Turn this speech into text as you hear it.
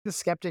The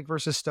skeptic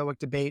versus stoic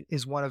debate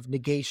is one of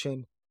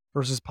negation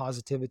versus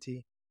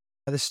positivity.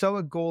 The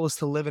stoic goal is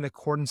to live in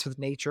accordance with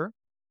nature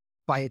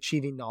by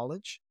achieving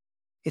knowledge.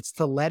 It's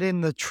to let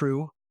in the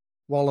true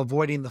while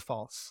avoiding the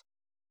false.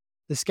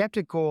 The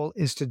skeptic goal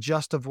is to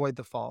just avoid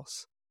the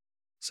false.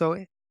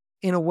 So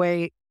in a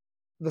way,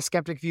 the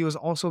skeptic view is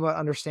also about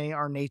understanding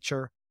our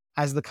nature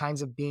as the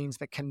kinds of beings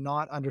that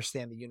cannot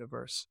understand the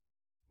universe.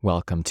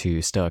 Welcome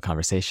to Stoic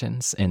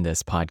Conversations. In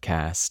this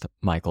podcast,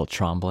 Michael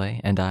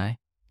Tremblay and I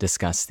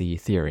discuss the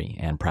theory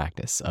and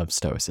practice of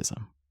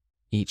Stoicism.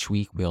 Each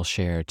week, we'll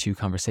share two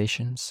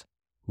conversations,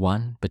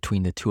 one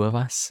between the two of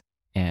us,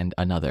 and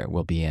another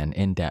will be an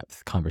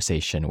in-depth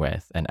conversation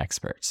with an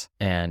expert.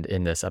 And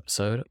in this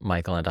episode,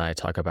 Michael and I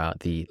talk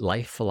about the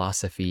life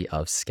philosophy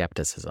of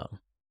skepticism.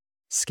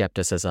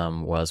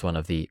 Skepticism was one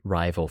of the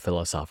rival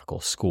philosophical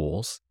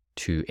schools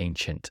to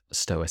ancient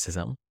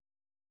Stoicism.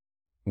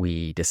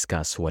 We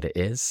discuss what it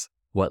is,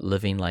 what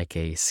living like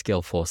a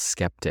skillful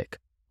skeptic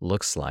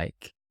looks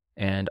like,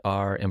 and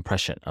our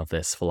impression of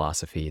this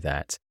philosophy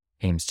that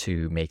aims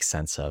to make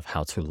sense of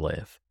how to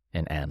live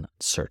in an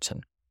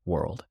uncertain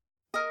world.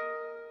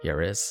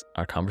 Here is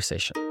our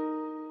conversation.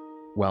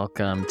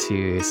 Welcome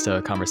to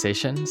Stoic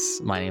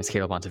Conversations. My name is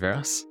Caleb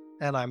Monteveros.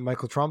 And I'm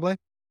Michael Tremblay.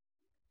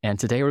 And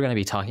today we're going to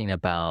be talking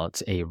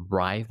about a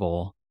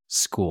rival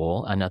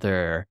school,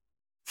 another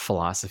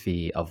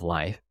philosophy of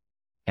life.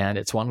 And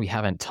it's one we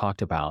haven't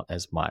talked about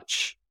as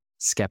much,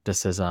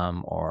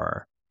 skepticism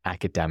or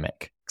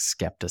academic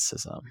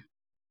skepticism.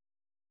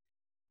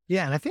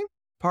 Yeah, and I think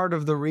part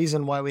of the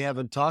reason why we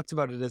haven't talked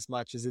about it as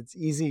much is it's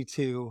easy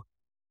to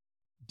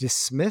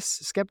dismiss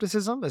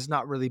skepticism as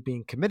not really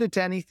being committed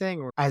to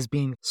anything or as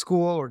being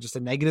school or just a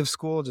negative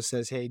school, just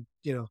says, hey,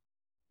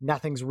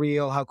 nothing's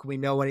real. How can we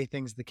know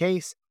anything's the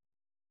case?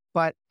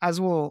 But as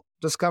we'll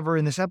discover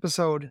in this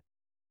episode,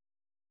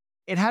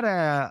 it had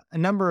a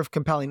number of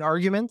compelling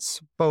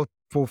arguments, both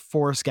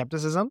for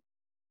skepticism,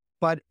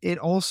 but it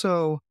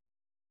also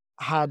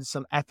had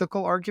some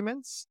ethical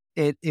arguments.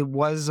 It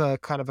was a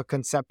kind of a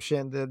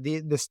conception.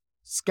 The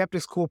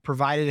skeptic school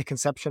provided a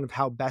conception of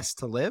how best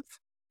to live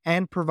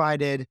and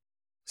provided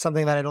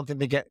something that I don't think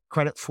they get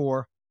credit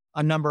for,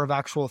 a number of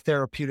actual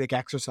therapeutic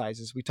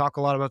exercises. We talk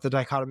a lot about the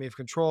dichotomy of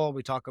control.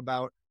 We talk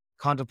about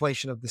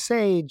contemplation of the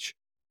sage,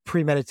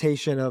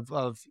 premeditation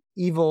of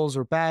evils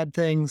or bad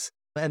things.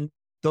 And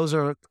those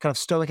are kind of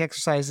Stoic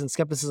exercises, and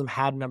skepticism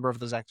had a number of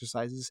those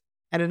exercises.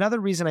 And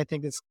another reason I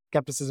think that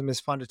skepticism is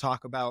fun to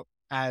talk about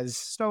as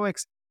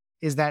Stoics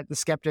is that the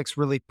skeptics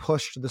really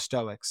pushed the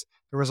Stoics.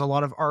 There was a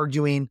lot of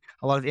arguing,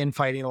 a lot of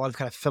infighting, a lot of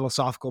kind of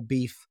philosophical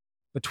beef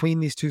between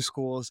these two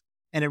schools,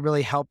 and it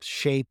really helped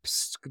shape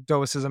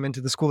Stoicism into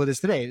the school it is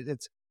today.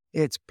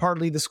 It's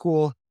partly the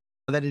school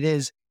that it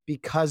is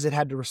because it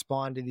had to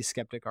respond to these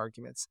skeptic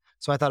arguments.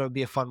 So I thought it would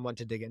be a fun one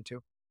to dig into.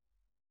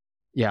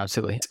 Yeah,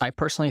 absolutely. I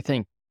personally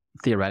think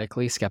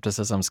theoretically,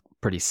 skepticism's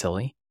pretty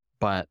silly,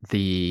 but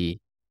the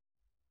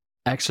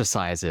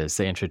exercises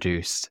they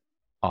introduced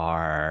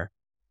are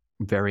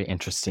very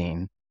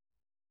interesting,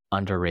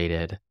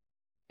 underrated,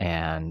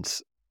 and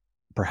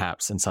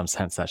perhaps in some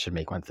sense that should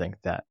make one think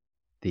that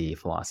the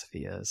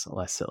philosophy is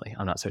less silly.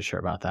 I'm not so sure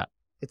about that.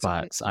 It's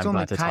I'm only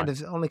glad to kind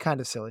talk. of only kind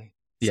of silly.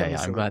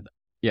 I'm glad.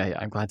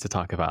 I'm glad to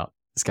talk about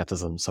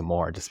skepticism some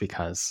more, just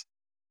because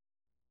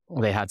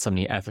they had some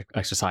neat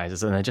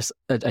exercises, and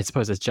I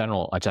suppose a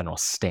general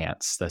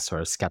stance, this sort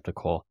of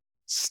skeptical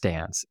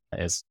stance,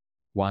 is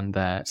one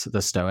that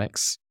the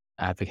Stoics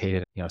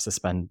advocated.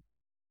 Suspend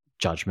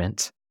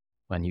judgment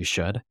when you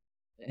should,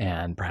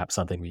 and perhaps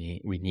something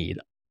we need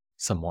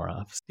some more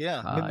of.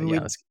 Yeah,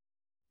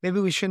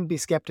 maybe we shouldn't be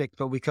skeptic,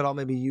 but we could all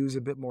maybe use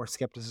a bit more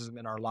skepticism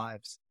in our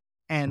lives.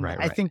 And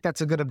I think that's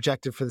a good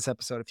objective for this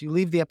episode. If you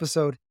leave the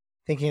episode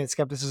thinking that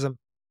skepticism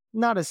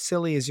not as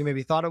silly as you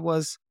maybe thought it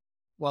was,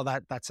 well, I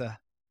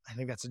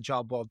think that's a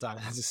job well done.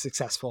 That's a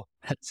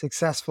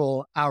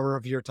successful hour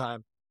of your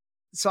time.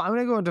 So I'm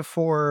going to go into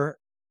four.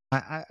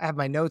 I have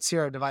my notes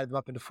here. I divided them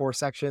up into four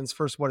sections.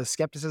 First, what is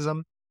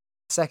skepticism?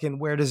 Second,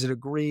 where does it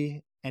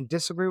agree and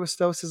disagree with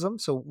Stoicism?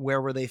 So where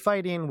were they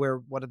fighting?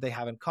 What did they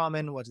have in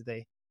common? What did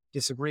they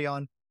disagree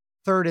on?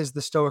 Third is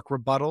the Stoic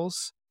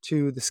rebuttals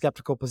to the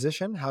skeptical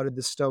position. How did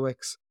the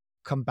Stoics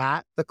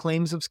combat the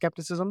claims of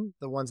skepticism,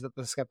 the ones that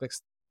the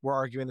skeptics were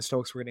arguing the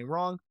Stoics were getting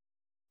wrong?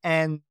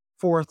 And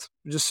fourth,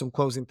 just some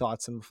closing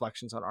thoughts and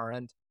reflections on our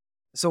end.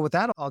 So with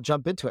that, I'll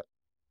jump into it.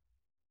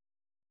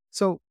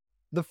 So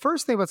the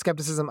first thing about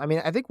skepticism,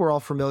 I think we're all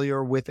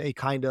familiar with a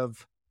kind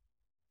of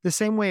the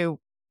same way.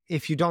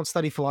 If you don't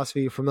study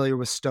philosophy, you're familiar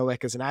with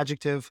Stoic as an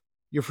adjective.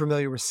 You're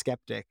familiar with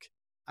skeptic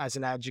as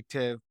an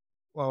adjective,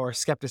 or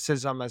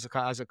skepticism as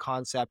a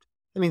concept.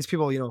 That means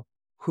people,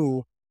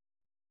 who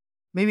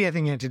maybe I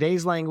think in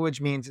today's language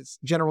means it's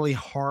generally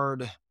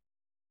hard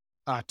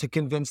to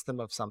convince them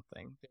of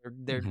something.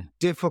 They're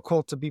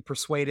difficult to be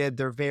persuaded.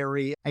 They're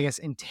very,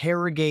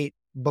 interrogate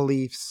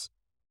beliefs.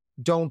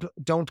 Don't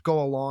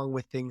go along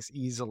with things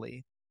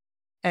easily.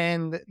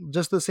 And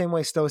just the same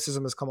way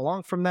Stoicism has come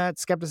along from that,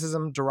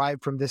 skepticism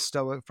derived from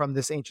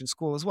this ancient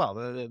school as well,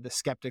 the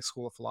skeptic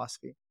school of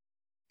philosophy.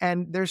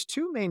 And there's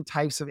two main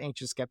types of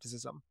ancient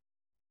skepticism.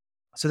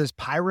 So there's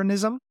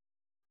Pyrrhonism,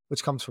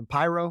 which comes from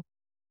Pyrrho,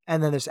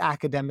 and then there's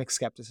academic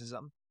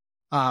skepticism,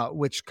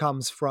 which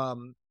comes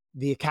from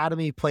the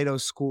Academy,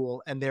 Plato's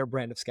school, and their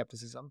brand of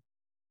skepticism.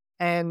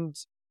 And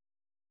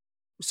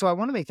so I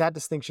want to make that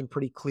distinction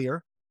pretty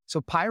clear.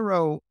 So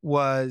Pyrrho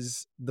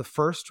was the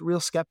first real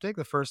skeptic,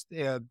 the first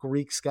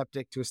Greek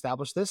skeptic to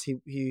establish this.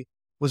 He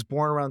was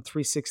born around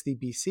 360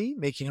 BC,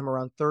 making him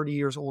around 30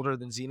 years older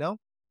than Zeno.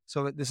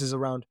 So this is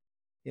around,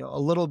 a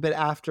little bit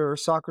after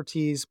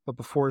Socrates, but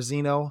before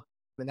Zeno,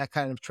 in that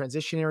kind of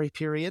transitionary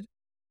period.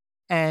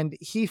 And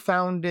he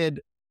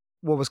founded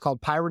what was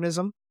called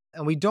Pyrrhonism.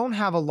 And we don't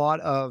have a lot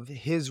of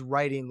his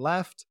writing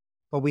left,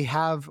 but we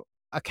have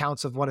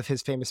accounts of one of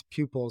his famous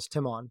pupils,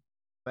 Timon.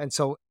 And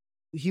so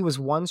he was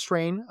one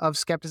strain of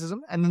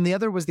skepticism, and then the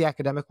other was the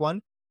academic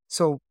one.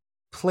 So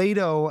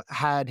Plato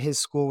had his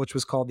school, which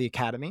was called the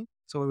Academy.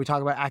 So when we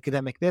talk about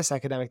academic this,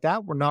 academic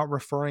that, we're not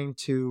referring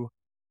to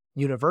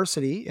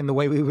university in the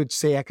way we would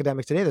say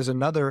academic today. There's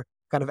another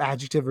kind of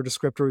adjective or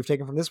descriptor we've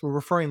taken from this. We're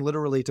referring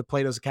literally to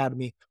Plato's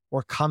Academy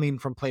or coming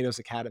from Plato's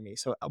Academy.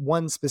 So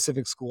one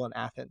specific school in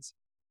Athens.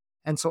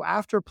 And so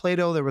after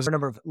Plato, there was a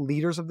number of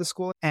leaders of the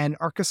school, and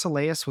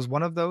Arcesilaus was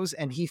one of those,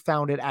 and he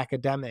founded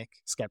academic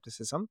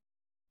skepticism,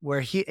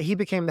 where he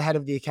became the head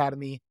of the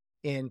Academy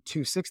in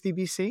 260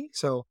 BC,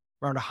 so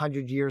around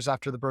 100 years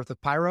after the birth of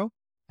Pyrrho,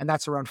 and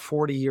that's around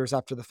 40 years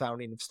after the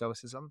founding of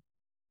Stoicism.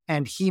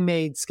 And he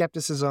made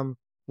skepticism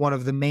one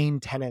of the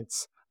main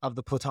tenets of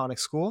the Platonic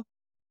school,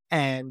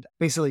 and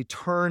basically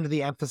turned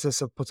the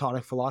emphasis of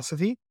Platonic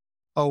philosophy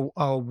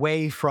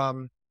away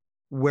from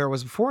where it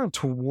was before and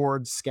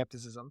towards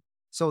skepticism.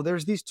 So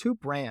there's these two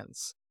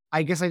brands.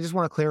 I guess I just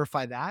want to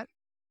clarify that.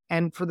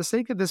 And for the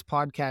sake of this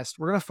podcast,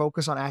 we're going to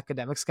focus on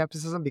academic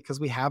skepticism because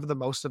we have the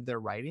most of their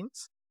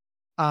writings.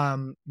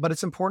 But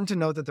it's important to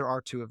note that there are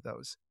two of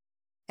those.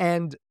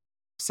 And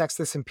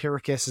Sextus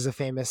Empiricus is a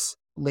famous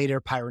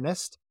later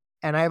Pyrrhonist.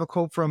 And I have a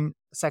quote from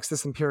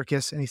Sextus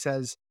Empiricus, and he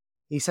says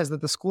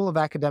that the school of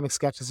academic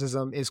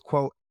skepticism is,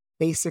 quote,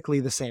 basically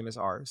the same as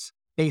ours,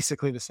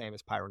 basically the same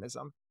as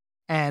Pyrrhonism.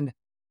 And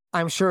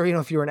I'm sure,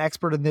 if you're an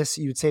expert in this,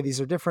 you'd say these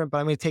are different, but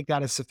I'm going to take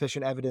that as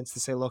sufficient evidence to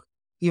say, look,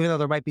 even though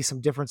there might be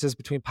some differences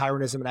between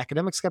Pyrrhonism and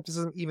academic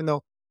skepticism, even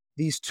though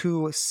these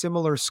two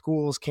similar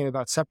schools came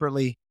about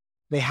separately,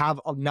 they have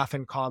enough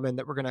in common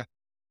that we're going to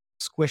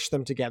squish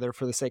them together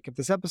for the sake of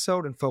this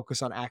episode and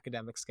focus on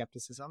academic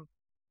skepticism.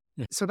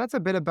 Yeah. So that's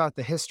a bit about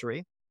the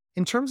history.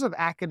 In terms of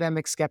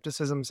academic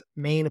skepticism's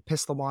main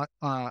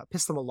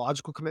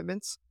epistemological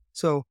commitments,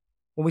 so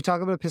when we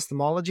talk about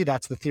epistemology,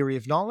 that's the theory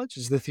of knowledge,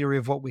 is the theory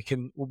of what we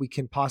can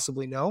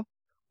possibly know.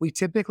 We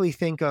typically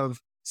think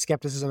of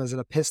skepticism as an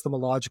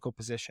epistemological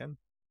position,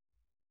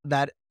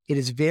 that it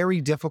is very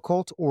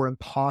difficult or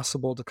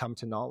impossible to come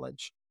to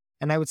knowledge.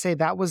 And I would say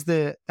that was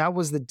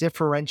the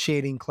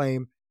differentiating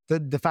claim,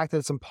 the fact that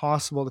it's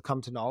impossible to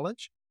come to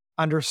knowledge,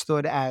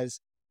 understood as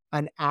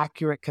an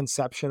accurate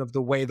conception of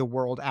the way the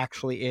world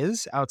actually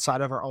is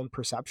outside of our own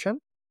perception.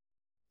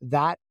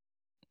 That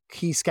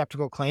key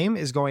skeptical claim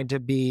is going to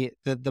be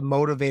the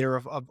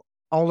motivator of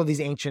all of these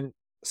ancient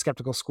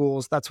skeptical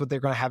schools. That's what they're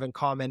going to have in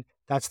common.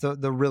 That's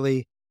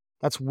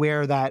that's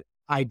where that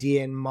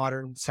idea in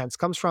modern sense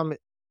comes from,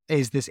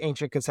 is this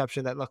ancient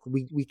conception that, look,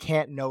 we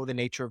can't know the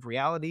nature of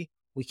reality.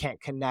 We can't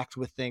connect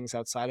with things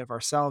outside of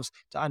ourselves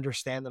to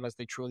understand them as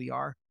they truly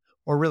are,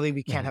 or really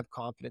we can't have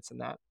confidence in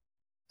that.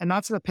 And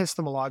that's an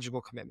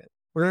epistemological commitment.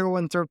 We're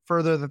going to go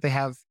further that they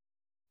have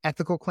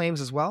ethical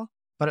claims as well,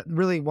 but I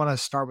really want to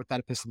start with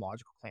that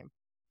epistemological claim.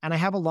 And I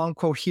have a long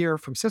quote here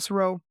from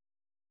Cicero,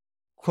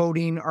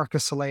 quoting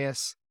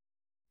Arcesilaus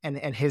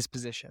and his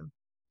position.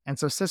 And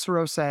so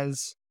Cicero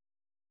says,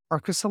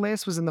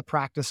 Arcesilaus was in the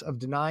practice of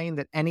denying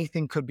that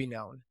anything could be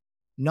known,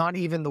 not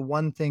even the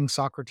one thing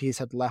Socrates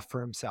had left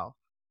for himself,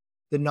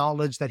 the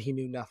knowledge that he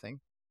knew nothing.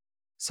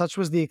 Such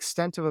was the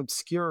extent of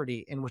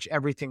obscurity in which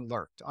everything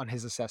lurked on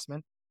his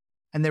assessment,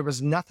 and there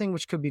was nothing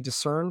which could be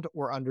discerned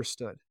or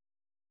understood.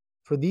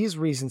 For these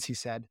reasons, he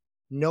said,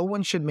 no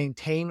one should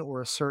maintain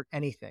or assert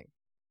anything,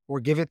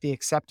 or give it the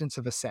acceptance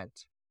of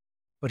assent,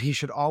 but he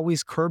should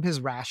always curb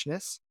his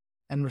rashness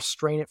and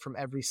restrain it from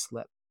every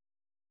slip.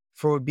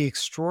 For it would be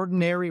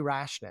extraordinary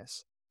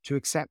rashness to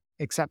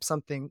accept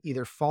something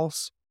either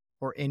false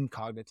or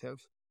incognitive.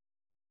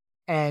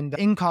 And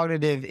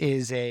incognitive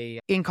is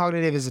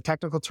a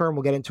technical term.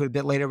 We'll get into it a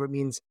bit later, but it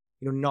means,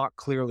 not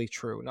clearly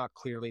true, not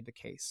clearly the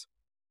case.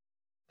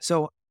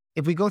 So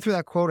if we go through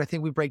that quote, I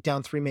think we break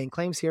down three main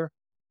claims here.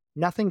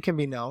 Nothing can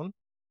be known.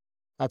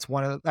 That's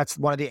one of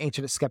the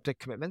ancient skeptic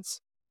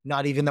commitments.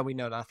 Not even that we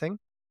know nothing.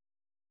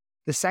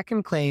 The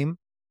second claim,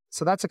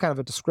 so that's a kind of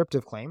a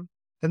descriptive claim.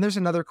 Then there's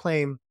another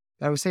claim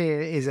that I would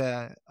say is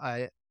a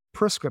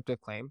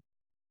prescriptive claim.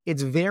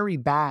 It's very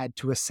bad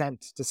to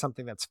assent to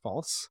something that's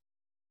false.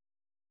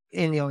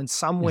 And in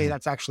some way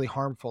that's actually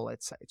harmful.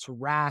 It's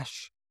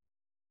rash.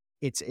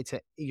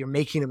 You're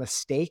making a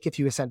mistake if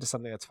you assent to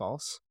something that's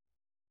false.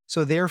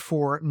 So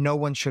therefore, no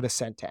one should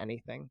assent to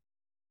anything.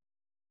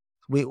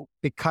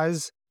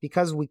 Because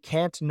because we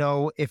can't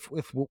know if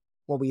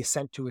what we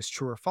assent to is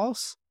true or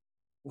false.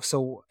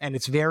 So, and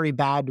it's very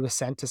bad to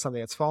assent to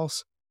something that's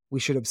false. We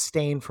should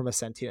abstain from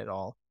assenting at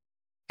all.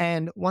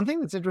 And one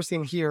thing that's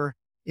interesting here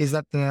is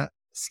that the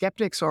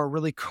skeptics are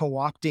really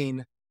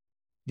co-opting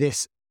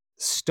this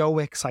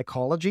Stoic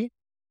psychology.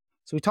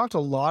 So we talked a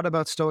lot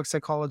about Stoic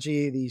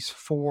psychology, these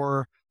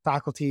 4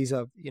 faculties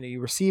of,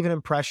 you receive an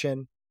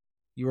impression,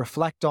 you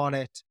reflect on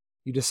it,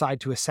 you decide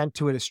to assent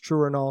to it as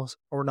true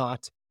or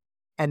not,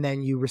 and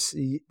then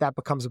that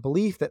becomes a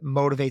belief that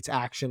motivates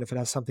action if it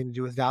has something to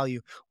do with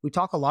value. We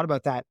talk a lot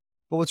about that,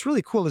 but what's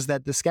really cool is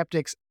that the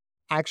skeptics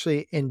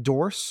actually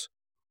endorse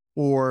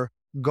or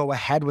go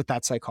ahead with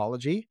that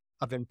psychology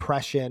of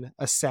impression,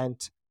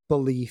 assent,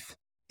 belief,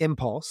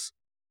 impulse.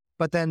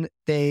 But then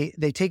they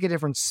take a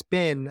different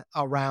spin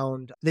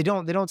around. They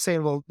don't say,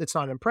 well, it's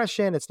not an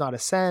impression, it's not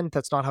assent,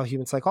 that's not how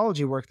human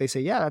psychology works. They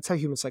say, yeah, that's how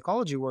human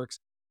psychology works,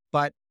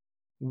 but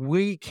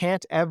we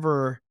can't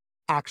ever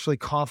actually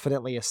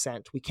confidently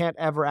assent. We can't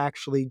ever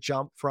actually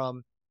jump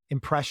from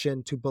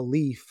impression to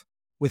belief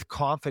with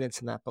confidence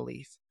in that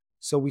belief.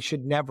 So we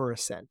should never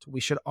assent. We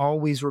should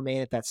always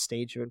remain at that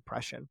stage of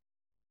impression,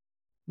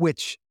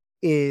 which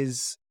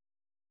is,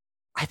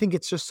 I think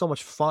it's just so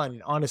much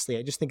fun. Honestly,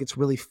 I just think it's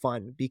really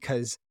fun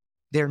because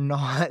they're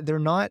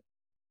not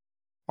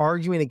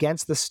arguing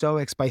against the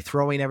Stoics by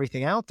throwing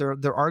everything out.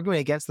 They're arguing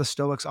against the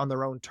Stoics on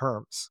their own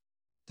terms.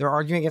 They're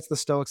arguing against the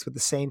Stoics with the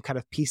same kind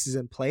of pieces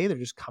in play. They're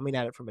just coming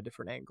at it from a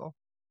different angle.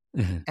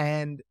 Mm-hmm.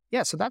 And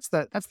yeah, so that's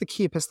the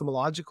key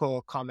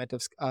epistemological comment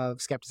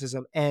of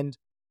skepticism. And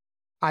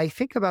I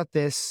think about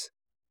this.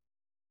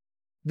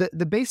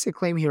 The basic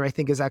claim here, I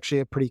think, is actually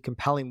a pretty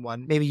compelling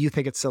one. Maybe you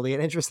think it's silly.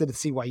 I'm interested to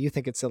see why you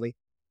think it's silly.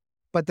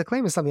 But the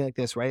claim is something like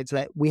this, right? It's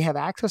that we have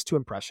access to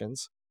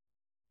impressions.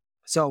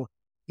 So,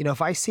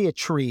 if I see a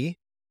tree,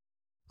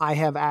 I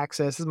have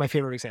access. This is my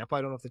favorite example.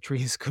 I don't know if the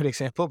tree is a good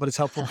example, but it's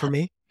helpful for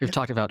me. We've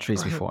talked about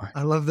trees before.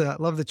 I love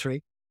the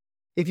tree.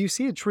 If you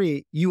see a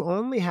tree, you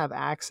only have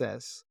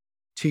access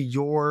to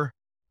your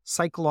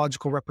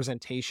psychological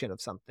representation of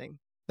something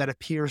that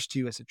appears to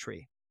you as a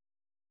tree.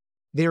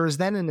 There is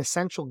then an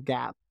essential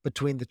gap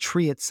between the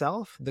tree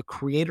itself, the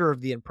creator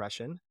of the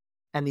impression,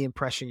 and the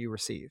impression you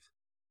receive.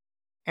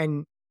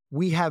 And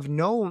we have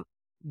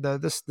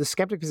the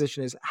skeptic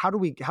position is, how do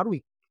we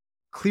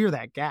clear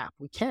that gap?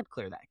 We can't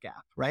clear that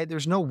gap, right?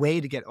 There's no way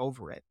to get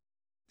over it.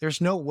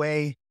 There's no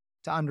way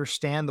to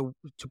understand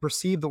to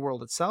perceive the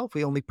world itself.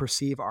 We only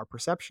perceive our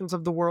perceptions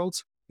of the world.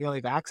 We only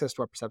have access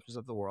to our perceptions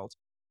of the world.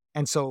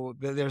 And so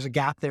there's a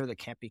gap there that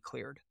can't be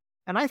cleared.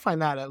 And I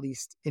find that, at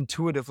least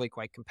intuitively,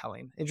 quite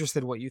compelling.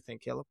 Interested in what you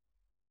think, Caleb.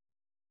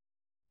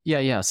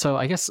 Yeah. So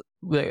I guess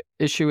the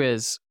issue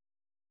is,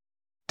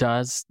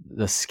 does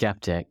the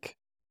skeptic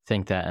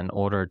think that in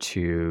order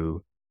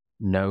to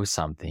know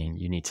something,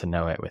 you need to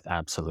know it with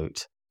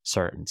absolute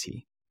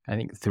certainty? I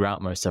think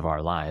throughout most of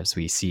our lives,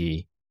 we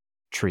see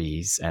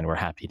trees and we're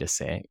happy to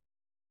say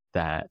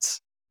that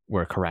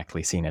we're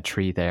correctly seeing a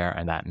tree there.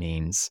 And that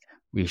means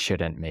we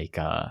shouldn't make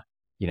a,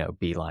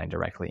 beeline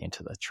directly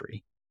into the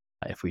tree.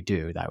 If we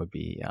do, that would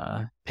be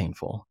a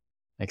painful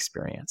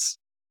experience.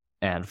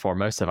 And for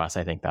most of us,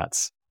 I think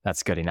that's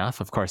good enough.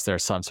 Of course, there are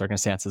some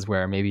circumstances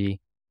where maybe,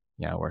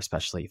 we're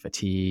especially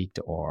fatigued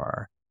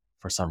or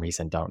for some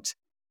reason don't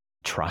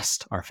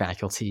trust our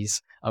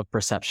faculties of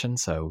perception.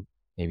 So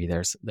maybe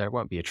there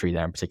won't be a tree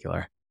there in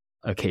particular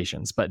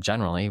occasions. But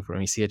generally, when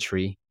we see a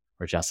tree,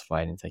 we're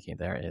justified in thinking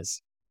there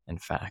is, in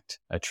fact,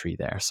 a tree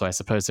there. So I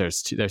suppose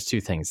there's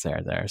two things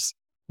there. There's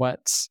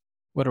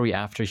what are we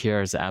after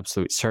here is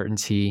absolute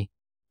certainty.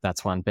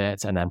 That's one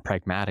bit. And then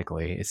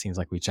pragmatically, it seems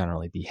like we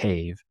generally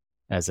behave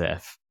as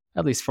if,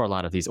 at least for a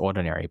lot of these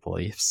ordinary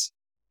beliefs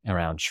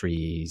around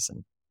trees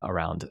and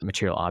around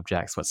material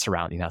objects, what's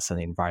surrounding us in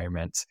the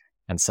environment,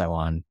 and so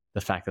on,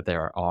 the fact that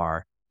there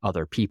are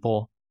other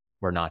people,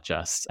 we're not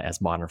just, as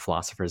modern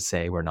philosophers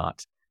say, we're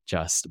not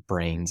just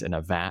brains in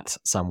a vat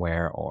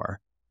somewhere or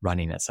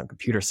running at some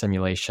computer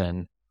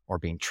simulation or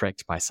being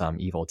tricked by some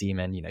evil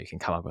demon. You can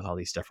come up with all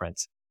these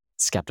different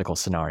skeptical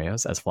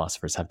scenarios, as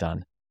philosophers have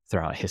done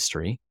throughout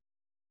history.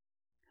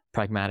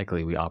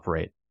 Pragmatically, we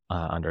operate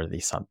under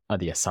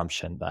the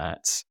assumption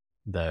that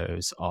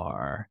those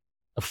are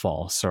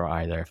false, or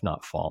either, if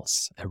not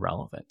false,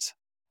 irrelevant.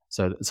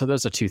 So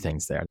those are two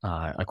things there,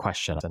 a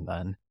question and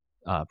then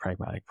a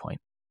pragmatic point.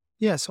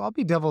 Yeah, so I'll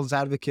be devil's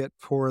advocate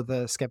for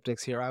the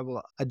skeptics here. I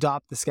will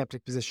adopt the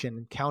skeptic position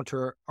and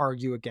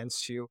counter-argue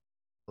against you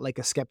like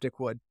a skeptic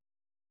would,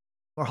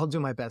 or I'll do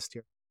my best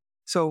here.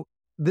 So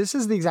this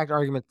is the exact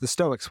argument the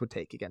Stoics would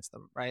take against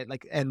them, right?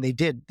 And they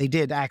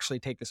did actually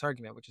take this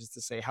argument, which is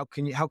to say, how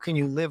can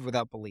you live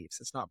without beliefs?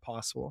 It's not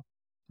possible,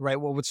 right?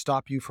 What would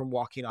stop you from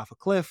walking off a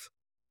cliff?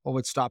 What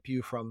would stop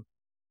you from,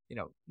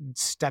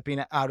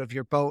 stepping out of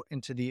your boat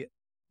into the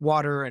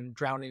water and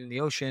drowning in the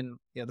ocean?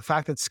 The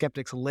fact that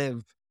skeptics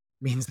live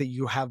means that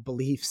you have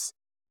beliefs.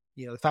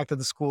 The fact that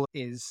the school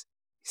is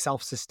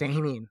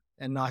self-sustaining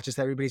and not just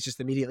everybody's just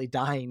immediately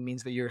dying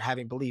means that you're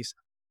having beliefs.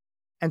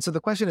 And so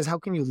the question is, how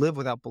can you live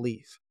without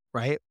belief,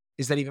 right?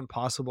 is that even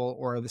possible?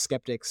 Or are the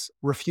skeptics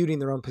refuting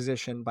their own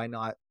position by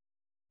not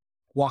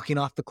walking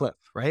off the cliff,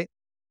 right?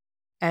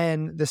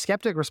 And the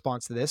skeptic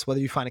response to this, whether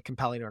you find it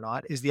compelling or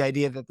not, is the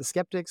idea that the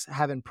skeptics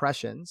have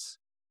impressions,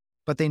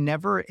 but they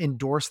never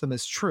endorse them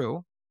as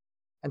true.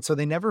 And so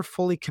they never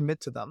fully commit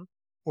to them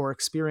or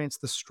experience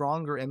the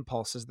stronger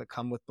impulses that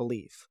come with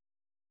belief.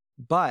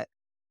 But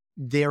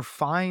they're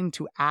fine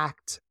to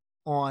act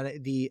on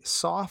the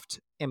soft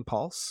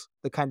impulse,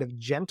 the kind of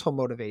gentle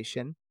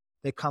motivation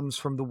that comes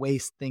from the way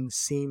things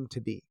seem to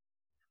be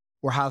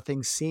or how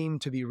things seem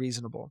to be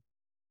reasonable.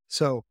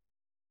 So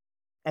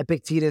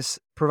Epictetus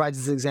provides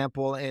this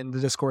example in the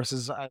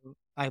discourses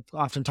I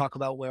often talk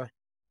about, where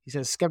he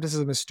says,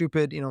 skepticism is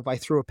stupid. If I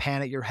threw a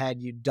pan at your head,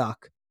 you'd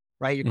duck,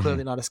 right? You're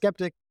clearly not a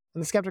skeptic.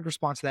 And the skeptic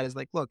response to that is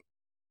like, look,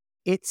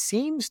 it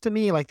seems to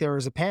me like there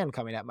was a pan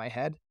coming at my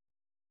head.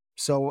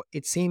 So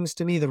it seems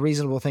to me the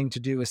reasonable thing to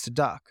do is to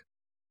duck.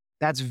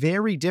 That's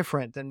very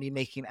different than me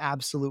making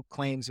absolute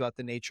claims about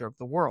the nature of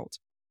the world.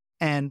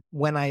 And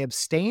when I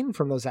abstain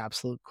from those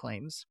absolute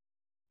claims,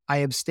 I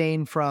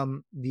abstain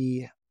from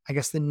the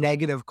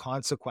negative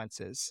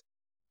consequences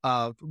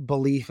of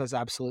belief as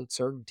absolute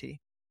certainty.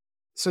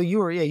 So you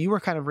were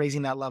kind of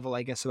raising that level,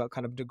 I guess, about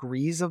kind of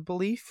degrees of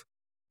belief.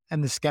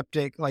 And the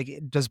skeptic, like,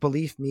 does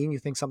belief mean you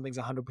think something's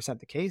 100%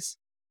 the case?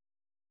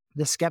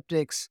 The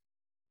skeptics,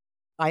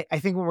 I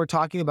think when we're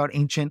talking about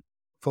ancient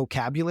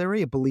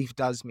vocabulary, a belief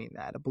does mean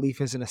that. A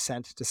belief is an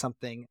assent to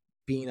something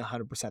being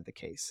 100% the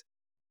case.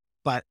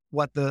 But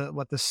what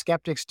the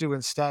skeptics do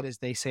instead is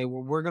they say,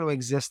 well, we're going to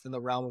exist in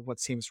the realm of what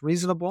seems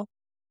reasonable,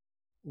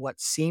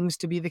 what seems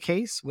to be the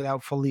case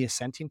without fully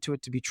assenting to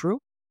it to be true.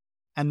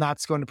 And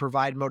that's going to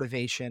provide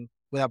motivation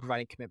without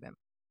providing commitment.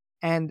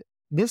 And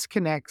this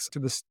connects to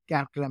the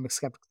academic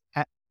skeptics'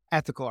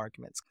 ethical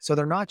arguments. So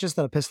they're not just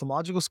an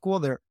epistemological school,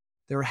 they're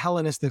a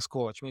Hellenistic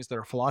school, which means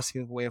they're a philosophy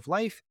of the way of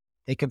life.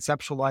 They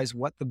conceptualize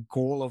what the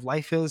goal of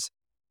life is.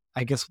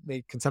 I guess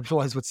they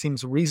conceptualize what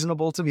seems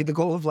reasonable to be the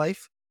goal of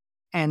life.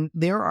 And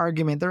their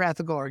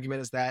ethical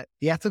argument is that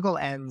the ethical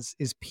ends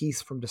is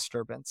peace from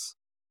disturbance.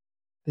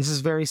 This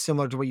is very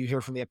similar to what you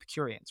hear from the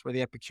Epicureans, where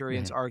the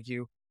Epicureans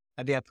argue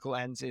that the ethical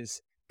ends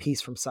is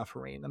peace from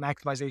suffering. The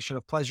maximization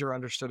of pleasure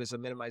understood as a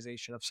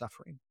minimization of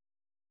suffering.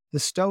 The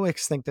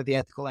Stoics think that the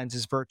ethical ends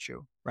is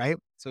virtue, right?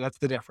 So that's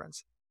the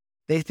difference.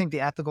 They think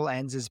the ethical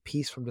ends is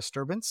peace from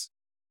disturbance.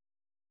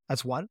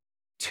 That's one.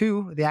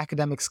 Two, the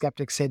academic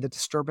skeptics say that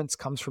disturbance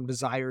comes from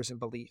desires and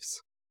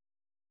beliefs.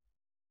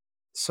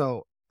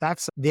 So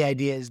that's the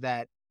idea, is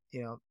that,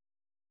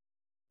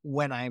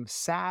 when I'm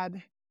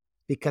sad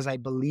because I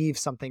believe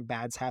something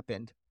bad's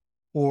happened,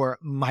 or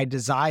my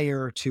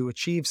desire to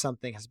achieve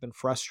something has been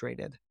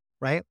frustrated,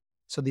 right?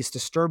 So these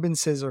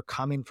disturbances are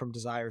coming from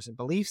desires and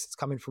beliefs. It's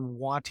coming from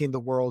wanting the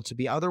world to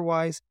be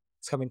otherwise.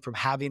 It's coming from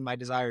having my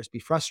desires be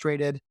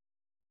frustrated.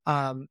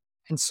 And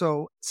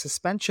so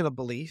suspension of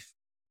belief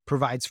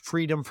provides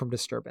freedom from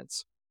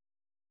disturbance.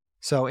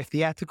 So if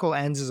the ethical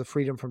ends is a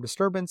freedom from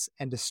disturbance,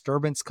 and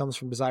disturbance comes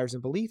from desires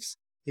and beliefs,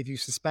 if you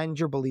suspend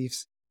your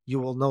beliefs, you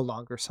will no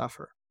longer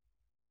suffer.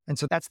 And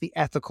so that's the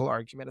ethical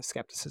argument of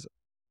skepticism.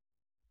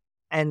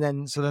 And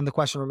then the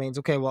question remains,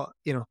 okay, well,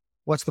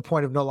 what's the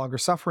point of no longer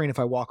suffering if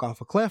I walk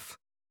off a cliff?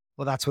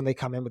 Well, that's when they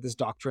come in with this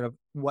doctrine of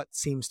what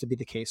seems to be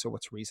the case or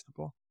what's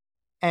reasonable.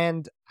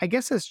 And I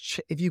guess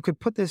if you could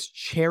put this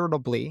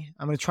charitably,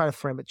 I'm going to try to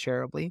frame it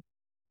charitably.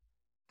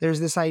 There's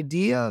this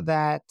idea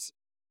that,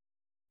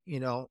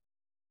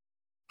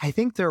 I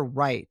think they're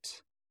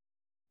right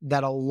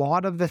that a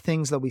lot of the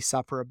things that we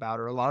suffer about,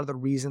 or a lot of the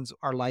reasons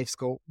our lives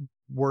go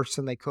worse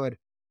than they could,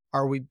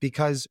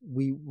 because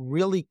we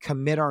really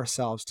commit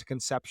ourselves to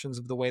conceptions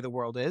of the way the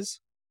world is,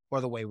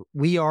 or the way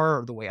we are,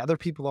 or the way other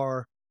people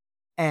are.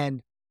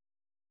 And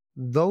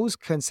those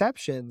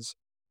conceptions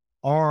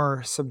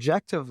are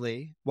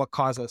subjectively what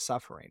cause us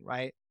suffering,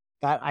 right?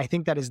 I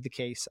think that is the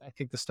case. I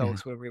think the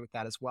Stoics would agree with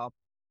that as well.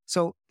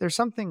 So I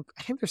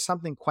think there's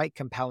something quite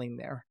compelling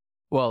there.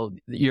 Well,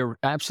 you're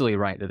absolutely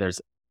right that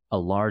there's a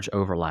large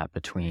overlap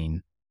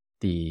between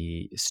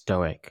the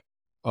Stoic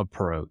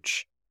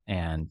approach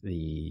and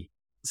the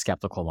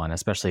skeptical one,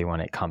 especially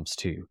when it comes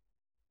to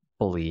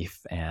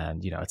belief.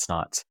 And, it's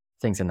not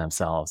things in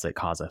themselves that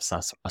cause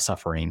us a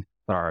suffering,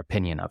 but our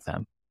opinion of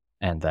them.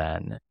 And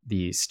then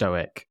the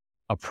Stoic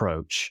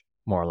approach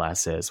more or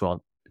less is,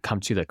 well,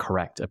 come to the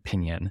correct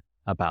opinion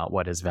about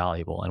what is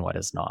valuable and what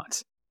is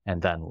not,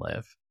 and then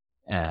live.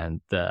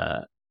 And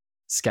the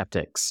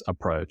skeptic's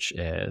approach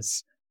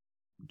is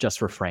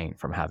just refrain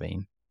from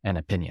having an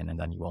opinion, and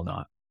then you will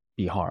not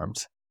be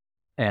harmed.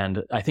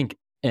 And I think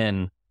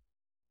in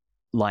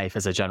life,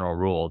 as a general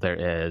rule,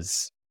 there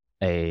is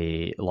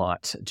a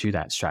lot to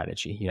that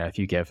strategy. If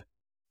you give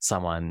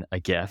someone a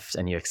gift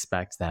and you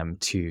expect them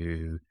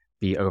to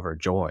be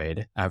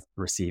overjoyed after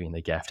receiving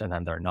the gift, and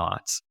then they're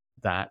not,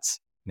 that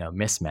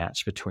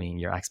mismatch between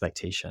your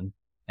expectation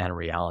and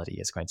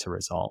reality is going to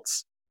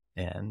result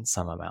in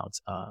some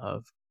amount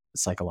of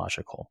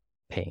psychological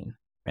pain.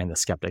 And the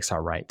skeptics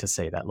are right to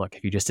say that, look,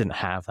 if you just didn't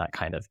have that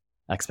kind of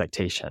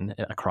expectation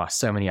across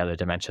so many other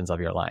dimensions of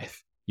your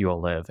life, you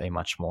will live a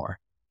much more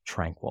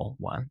tranquil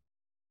one.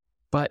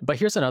 But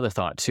here's another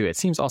thought too. It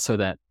seems also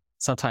that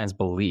sometimes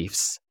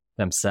beliefs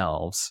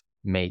themselves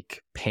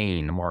make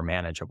pain more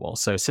manageable.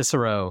 So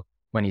Cicero,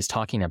 when he's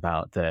talking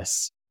about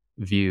this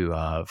view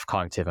of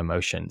cognitive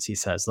emotions, he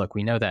says, look,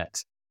 we know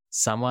that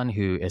someone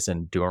who is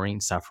enduring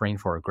suffering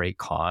for a great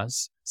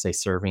cause, say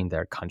serving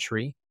their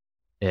country,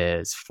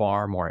 is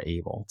far more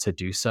able to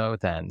do so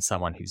than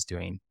someone who's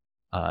doing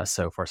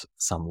so for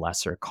some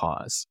lesser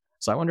cause.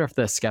 So I wonder if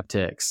the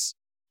skeptics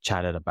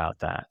chatted about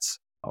that,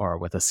 or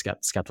with a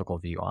skeptical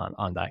view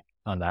on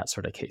that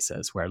sort of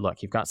cases where,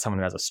 look, you've got someone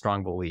who has a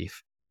strong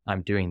belief,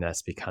 I'm doing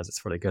this because it's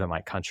for the good of my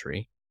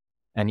country.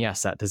 And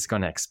yes, that is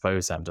going to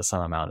expose them to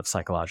some amount of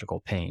psychological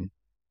pain.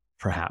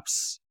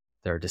 Perhaps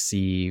they're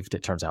deceived.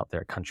 It turns out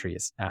their country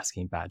is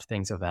asking bad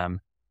things of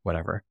them,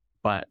 whatever.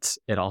 But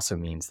it also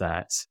means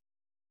that,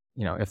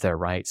 if their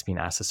rights being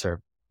asked to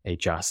serve a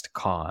just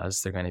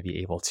cause, they're going to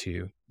be able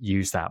to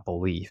use that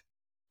belief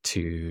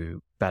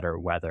to better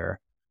weather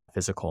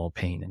physical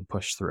pain and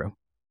push through.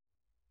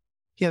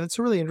 Yeah, that's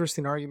a really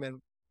interesting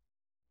argument.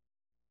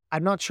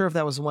 I'm not sure if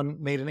that was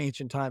one made in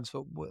ancient times,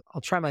 but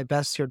I'll try my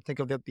best here to think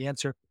of the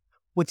answer.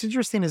 What's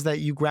interesting is that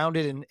you ground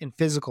it in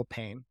physical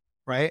pain,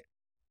 right?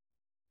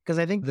 Because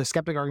I think the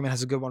skeptic argument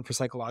has a good one for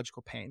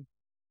psychological pain.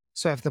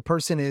 So if the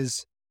person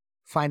is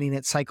finding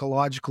it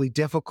psychologically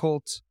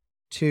difficult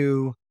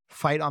to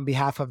fight on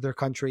behalf of their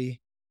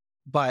country,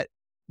 but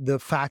the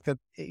fact that,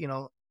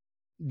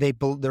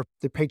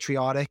 they're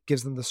patriotic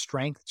gives them the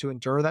strength to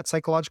endure that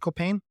psychological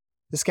pain,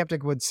 the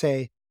skeptic would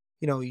say,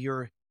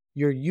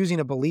 you're using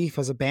a belief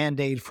as a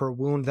Band-Aid for a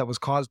wound that was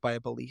caused by a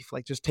belief.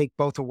 Like, just take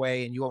both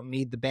away and you won't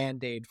need the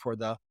Band-Aid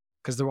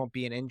because there won't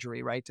be an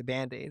injury, right, to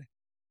Band-Aid.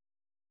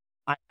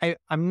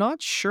 I'm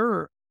not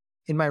sure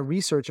in my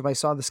research if I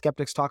saw the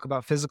skeptics talk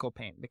about physical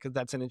pain, because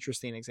that's an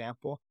interesting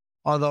example.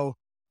 Although,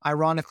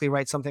 ironically,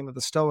 right, something that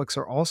the Stoics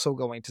are also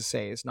going to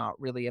say is not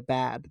really a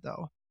bad,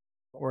 though,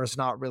 or is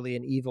not really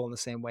an evil in the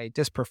same way,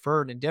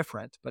 dispreferred and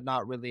different, but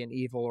not really an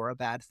evil or a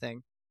bad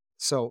thing.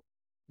 So,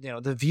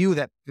 the view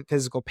that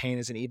physical pain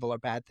is an evil or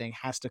bad thing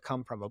has to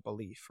come from a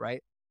belief,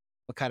 right?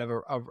 A kind of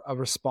a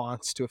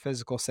response to a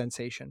physical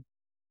sensation.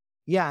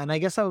 Yeah, and I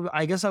guess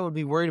I would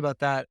be worried about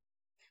that.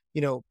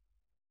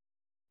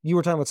 You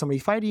were talking about somebody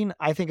fighting.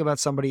 I think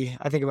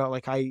about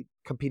like, I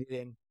competed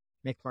in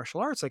mixed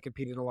martial arts. I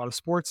competed in a lot of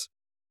sports.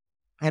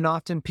 And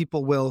often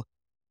people will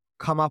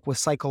come up with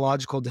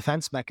psychological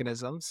defense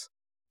mechanisms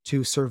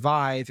to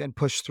survive and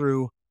push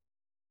through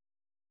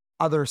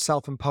other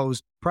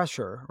self-imposed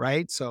pressure,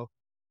 right? So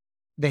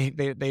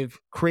they've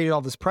created all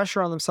this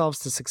pressure on themselves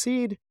to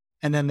succeed.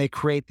 And then they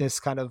create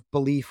this kind of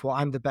belief, well,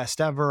 I'm the best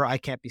ever. I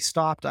can't be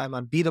stopped. I'm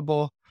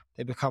unbeatable.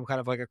 They become kind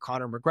of like a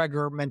Conor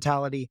McGregor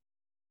mentality.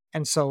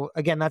 And so,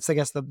 again, that's, I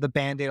guess, the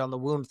Band-Aid on the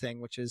wound thing,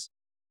 which is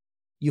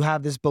you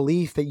have this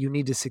belief that you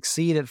need to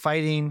succeed at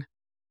fighting,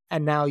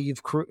 and now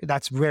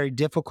that's very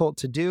difficult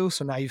to do.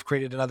 So now you've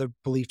created another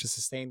belief to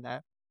sustain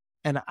that.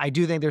 And I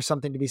do think there's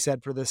something to be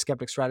said for the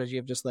skeptic strategy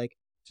of just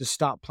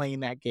stop playing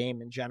that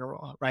game in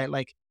general, right?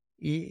 Like,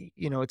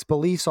 it's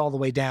beliefs all the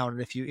way down.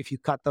 And if you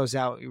cut those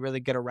out, you really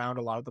get around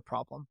a lot of the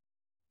problem.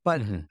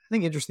 But I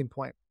think interesting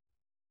point.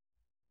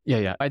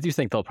 Yeah. I do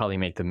think they'll probably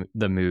make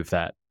the move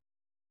that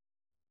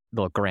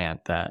they'll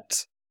grant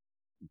that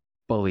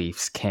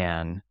beliefs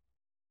can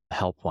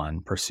help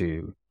one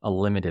pursue a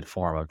limited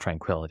form of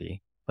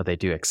tranquility, but they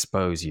do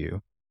expose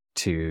you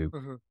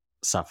to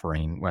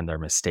suffering when they're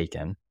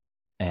mistaken.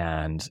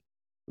 And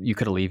you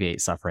could alleviate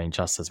suffering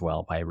just as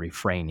well by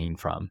refraining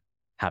from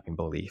having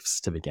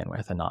beliefs to begin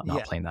with and not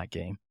playing that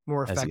game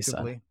more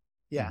effectively.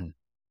 Yeah.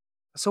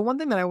 So one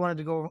thing that I wanted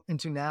to go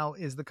into now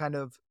is the kind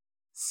of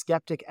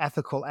skeptic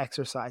ethical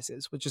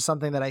exercises, which is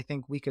something that I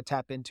think we could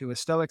tap into as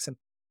Stoics. And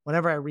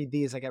whenever I read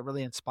these, I get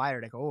really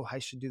inspired. I go, oh, I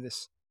should do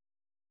this.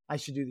 I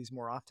should do these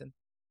more often.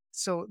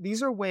 So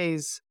these are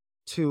ways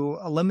to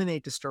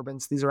eliminate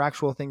disturbance. These are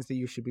actual things that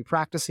you should be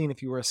practicing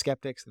if you were a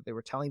skeptic, that they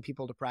were telling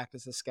people to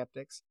practice as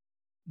skeptics.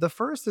 The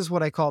first is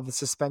what I call the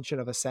suspension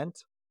of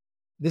assent.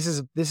 This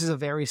is a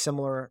very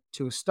similar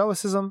to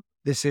Stoicism.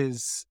 This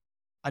is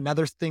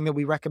another thing that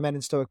we recommend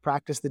in Stoic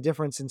practice. The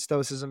difference in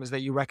Stoicism is that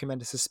you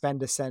recommend to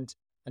suspend assent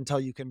until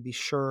you can be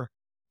sure,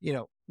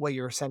 what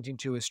you're assenting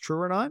to is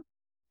true or not.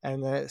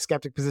 And the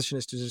skeptic position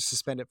is to just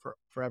suspend it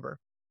forever.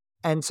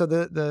 And so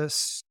the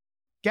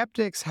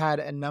skeptics had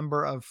a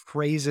number of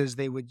phrases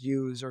they would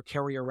use or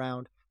carry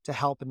around to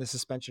help in the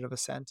suspension of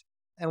assent.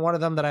 And one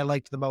of them that I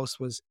liked the most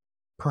was,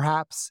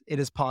 perhaps it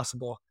is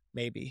possible,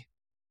 maybe.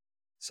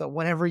 So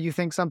whenever you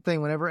think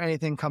something, whenever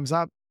anything comes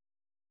up,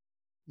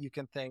 you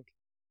can think,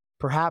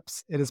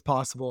 perhaps it is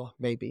possible,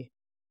 maybe.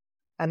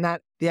 And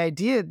that the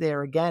idea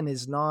there, again,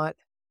 is not,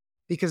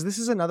 because this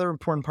is another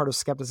important part of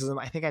skepticism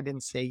I think I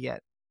didn't say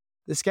yet.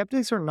 The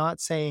skeptics are not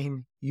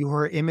saying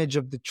your image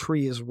of the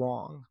tree is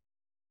wrong.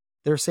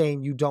 They're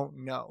saying you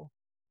don't know,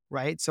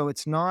 right? So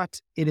it's not,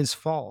 it is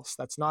false.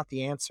 That's not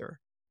the answer,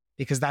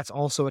 because that's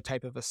also a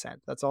type of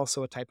assent. That's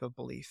also a type of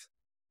belief.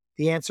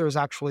 The answer is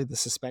actually the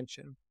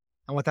suspension.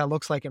 And what that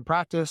looks like in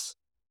practice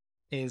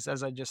is,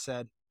 as I just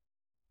said,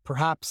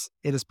 perhaps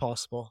it is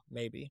possible,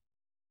 maybe.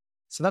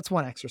 So that's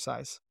one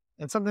exercise,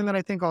 and something that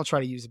I think I'll try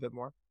to use a bit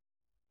more.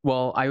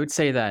 Well, I would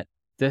say that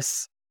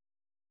this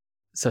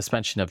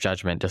suspension of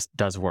judgment just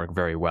does work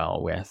very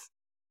well with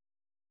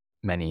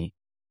many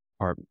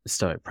or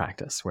Stoic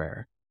practice,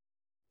 where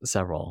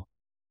several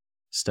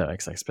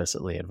Stoics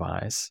explicitly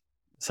advise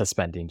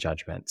suspending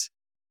judgment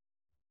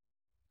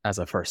as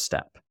a first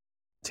step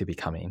to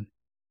becoming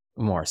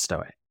more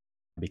Stoic,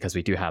 because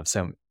we do have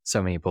so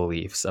many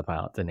beliefs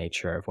about the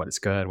nature of what is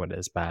good, what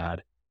is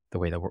bad, the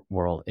way the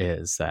world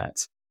is,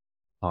 that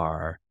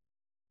are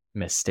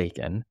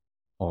mistaken,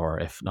 or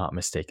if not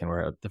mistaken,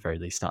 we're at the very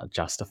least not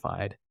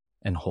justified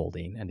in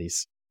holding. And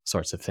these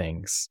sorts of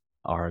things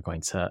are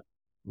going to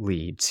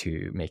lead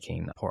to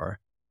making poor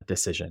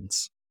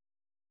decisions.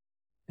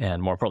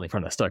 And more importantly,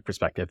 from the Stoic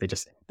perspective,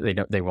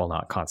 they will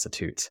not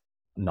constitute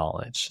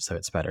knowledge. So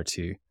it's better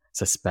to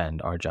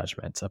suspend our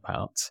judgment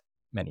about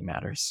many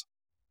matters.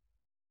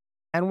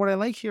 And what I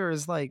like here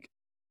is, like,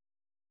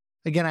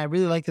 again, I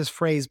really like this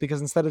phrase,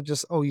 because instead of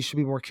just, oh, you should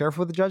be more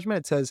careful with the judgment,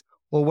 it says,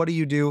 well, what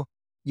do?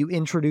 You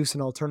introduce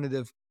an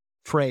alternative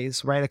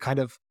phrase, right? A kind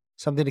of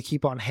something to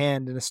keep on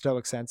hand in a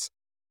Stoic sense.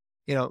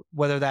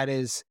 Whether that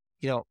is,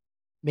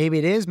 maybe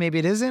it is, maybe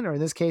it isn't, or in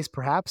this case,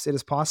 perhaps it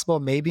is possible,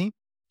 maybe.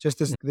 Just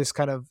this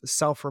kind of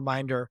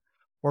self-reminder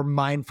or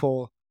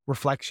mindful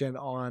reflection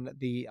on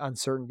the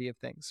uncertainty of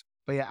things.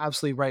 But yeah,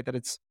 absolutely right that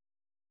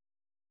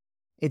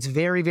it's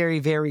very, very,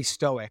 very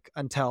Stoic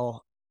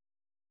until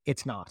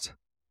it's not,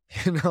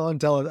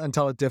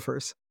 until it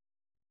differs.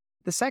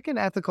 The second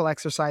ethical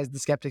exercise the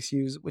skeptics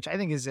use, which I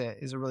think is a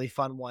really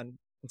fun one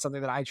and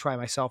something that I try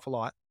myself a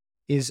lot,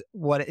 is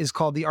what is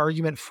called the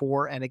argument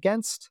for and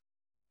against,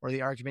 or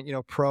the argument,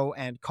 pro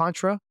and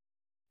contra.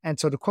 And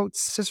so, to quote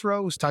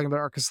Cicero, who's talking about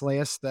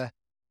Arcesilaus, the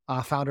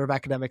founder of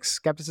academic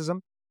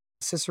skepticism,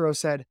 Cicero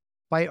said,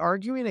 "By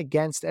arguing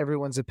against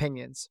everyone's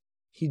opinions,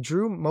 he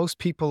drew most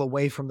people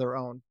away from their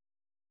own,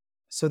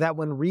 so that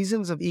when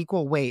reasons of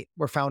equal weight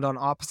were found on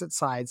opposite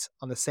sides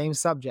on the same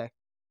subject,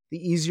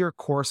 the easier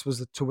course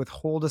was to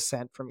withhold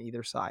assent from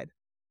either side."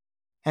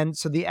 And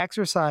so the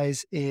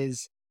exercise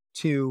is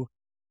to,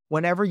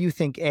 whenever you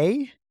think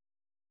A,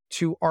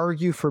 to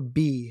argue for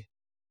B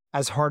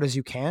as hard as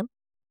you can.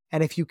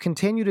 And if you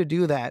continue to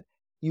do that,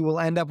 you will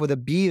end up with a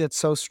B that's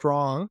so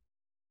strong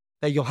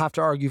that you'll have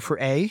to argue for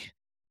A.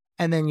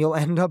 And then you'll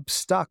end up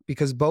stuck,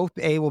 because both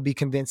A will be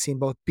convincing,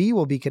 both B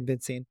will be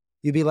convincing.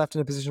 You'll be left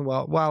in a position,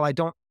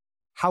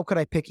 how could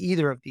I pick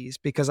either of these?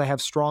 Because I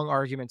have strong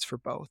arguments for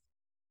both.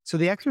 So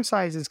the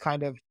exercise is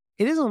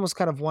it is almost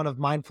kind of one of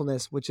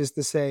mindfulness, which is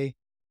to say,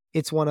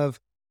 it's one of,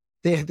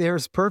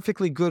 there's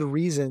perfectly good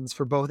reasons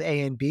for both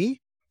A and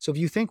B. So if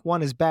you think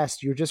one is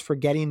best, you're just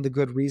forgetting the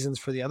good reasons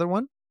for the other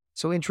one.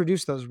 So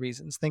introduce those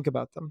reasons, think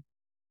about them.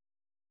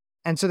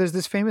 And so there's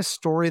this famous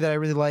story that I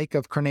really like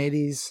of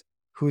Carneades,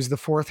 who's the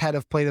fourth head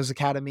of Plato's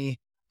Academy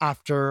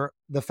after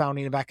the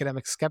founding of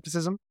academic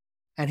skepticism.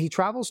 And he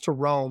travels to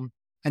Rome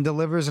and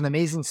delivers an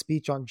amazing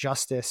speech on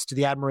justice to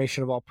the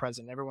admiration of all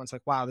present. Everyone's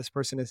like, wow, this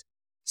person is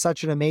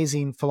such an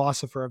amazing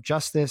philosopher of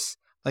justice.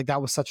 Like,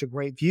 that was such a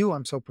great view.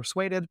 I'm so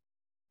persuaded.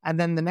 And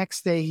then the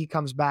next day he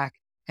comes back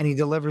and he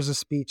delivers a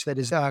speech that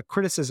is a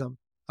criticism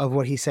of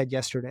what he said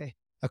yesterday,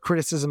 a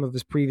criticism of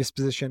his previous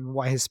position,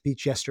 why his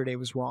speech yesterday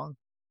was wrong.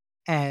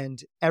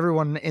 And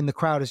everyone in the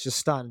crowd is just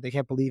stunned. They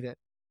can't believe it.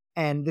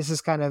 And this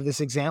is kind of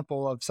this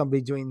example of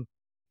somebody doing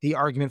the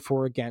argument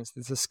for or against.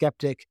 It's a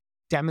skeptic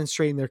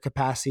demonstrating their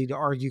capacity to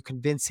argue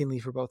convincingly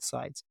for both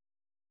sides.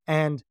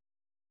 And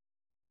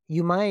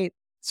you might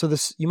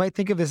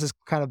think of this as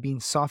kind of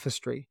being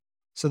sophistry.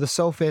 So the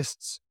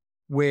sophists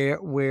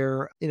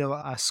were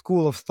a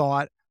school of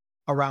thought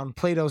around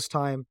Plato's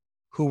time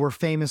who were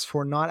famous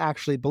for not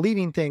actually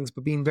believing things,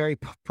 but being very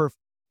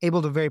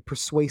able to very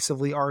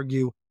persuasively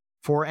argue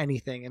for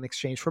anything. In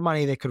exchange for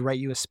money, they could write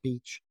you a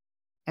speech.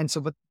 And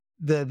so, but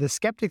the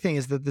skeptic thing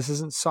is that this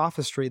isn't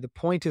sophistry. The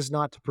point is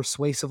not to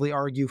persuasively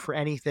argue for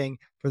anything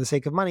for the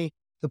sake of money.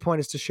 The point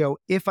is to show,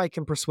 if I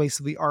can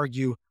persuasively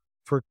argue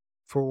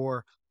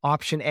for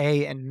option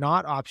A and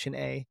not option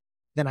A,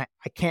 then I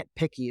can't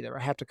pick either.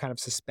 I have to kind of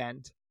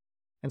suspend.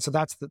 And so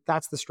that's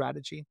the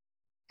strategy.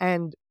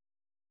 And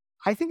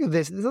I think of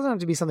this doesn't have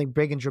to be something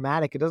big and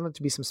dramatic. It doesn't have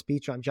to be some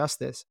speech on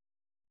justice.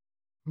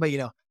 But,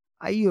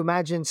 you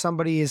imagine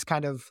somebody is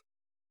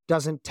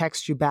doesn't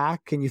text you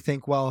back and you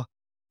think, well,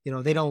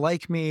 they don't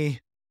like me.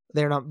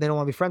 They don't want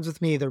to be friends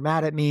with me. They're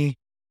mad at me.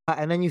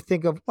 And then you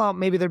think of, well,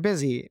 maybe they're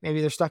busy.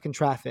 Maybe they're stuck in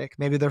traffic.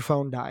 Maybe their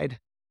phone died.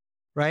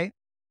 Right.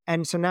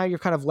 And so now you're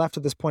kind of left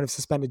at this point of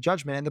suspended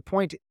judgment. And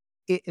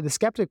the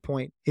skeptic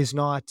point is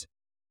not,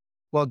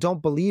 well,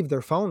 don't believe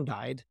their phone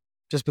died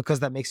just because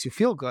that makes you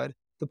feel good.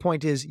 The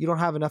point is, you don't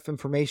have enough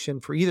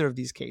information for either of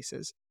these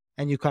cases,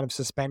 and you kind of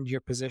suspend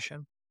your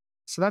position.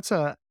 So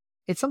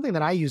it's something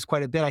that I use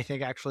quite a bit, I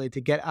think, actually,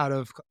 to get out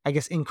of, I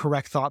guess,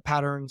 incorrect thought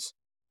patterns,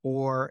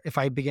 or if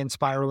I begin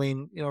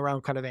spiraling,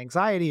 around kind of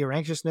anxiety or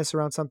anxiousness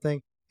around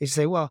something, is to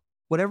say, well,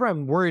 whatever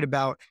I'm worried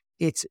about,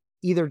 it's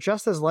either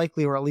just as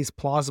likely or at least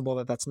plausible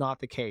that that's not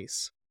the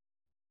case.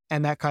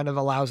 And that kind of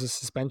allows a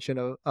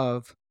suspension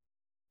of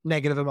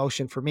negative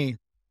emotion for me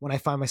when I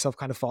find myself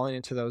kind of falling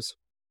into those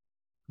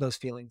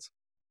feelings.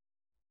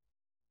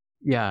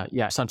 Yeah,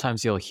 yeah.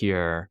 Sometimes you'll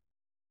hear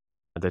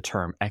the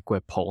term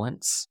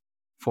equipollence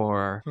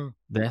for Hmm.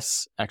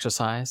 this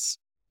exercise.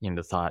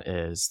 The thought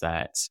is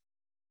that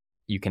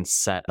you can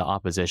set the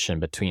opposition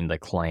between the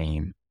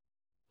claim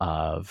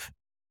of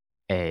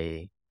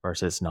A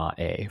versus not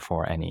A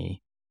for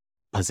any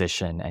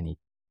position, any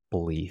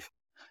belief.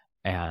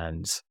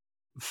 And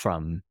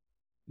from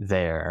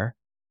there,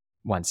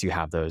 once you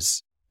have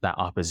that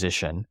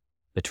opposition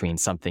between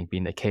something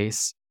being the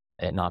case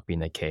and not being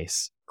the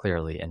case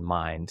clearly in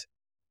mind,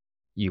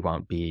 you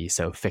won't be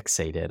so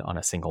fixated on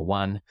a single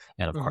one.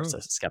 And of course, Mm-hmm.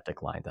 the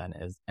skeptic line then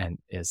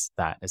is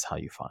how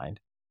you find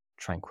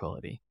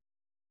tranquility.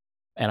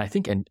 And I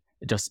think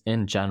just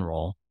in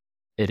general,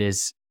 it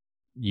is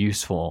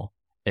useful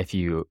if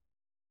you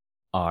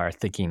are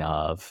thinking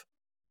of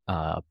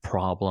a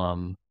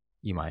problem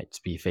you might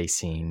be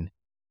facing,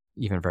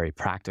 even very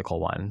practical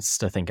ones,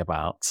 to think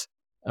about,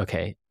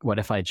 okay, what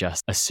if I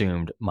just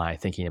assumed my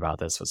thinking about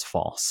this was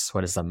false?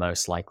 What is the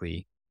most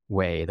likely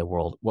way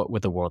what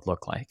would the world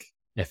look like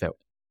if it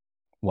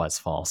was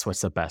false?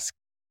 What's the best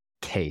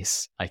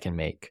case I can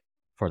make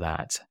for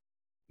that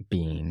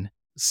being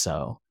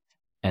so?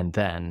 And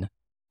then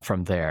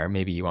from there,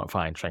 maybe you won't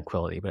find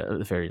tranquility, but at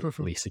the very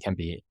least, it can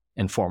be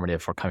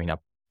informative for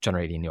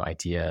generating new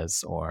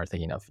ideas or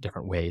thinking of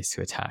different ways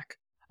to attack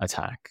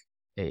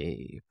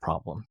a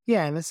problem.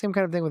 Yeah, and the same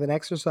kind of thing with an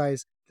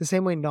exercise. The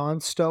same way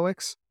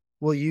non-Stoics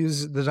will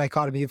use the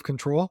dichotomy of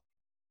control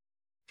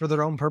for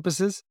their own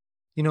purposes.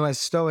 As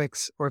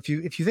Stoics, or if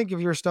you think of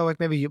your Stoic,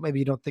 maybe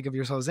you don't think of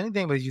yourself as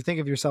anything, but if you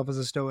think of yourself as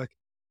a Stoic,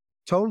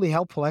 totally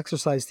helpful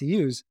exercise to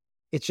use.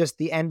 It's just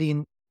the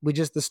ending.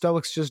 The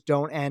Stoics just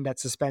don't end at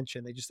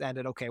suspension. They just end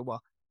at, okay,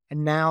 well,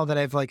 and now that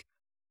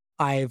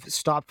I've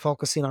stopped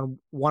focusing on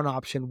one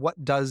option,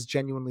 what does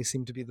genuinely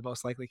seem to be the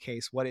most likely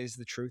case? What is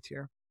the truth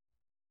here?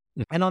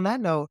 Mm. And on that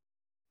note,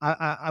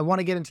 I want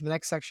to get into the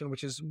next section,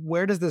 which is,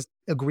 where does this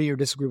agree or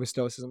disagree with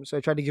Stoicism? So I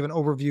tried to give an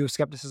overview of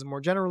skepticism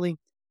more generally,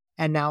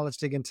 and now let's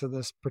dig into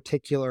this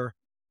particular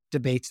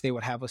debates they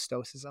would have with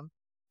Stoicism.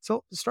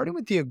 So starting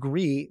with the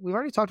agree, we've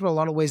already talked about a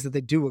lot of ways that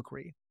they do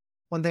agree.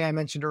 One thing I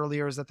mentioned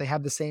earlier is that they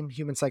have the same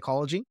human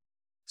psychology.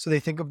 So they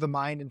think of the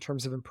mind in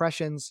terms of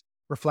impressions,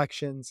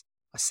 reflections,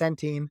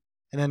 assenting,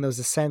 and then those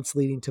assents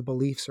leading to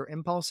beliefs or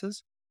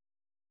impulses.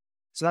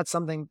 So that's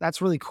something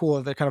that's really cool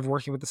that they're kind of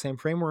working with the same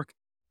framework.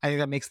 I think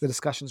that makes the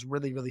discussions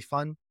really, really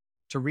fun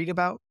to read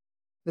about.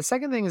 The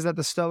second thing is that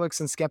the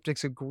Stoics and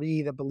skeptics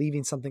agree that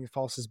believing something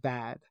false is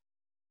bad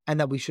and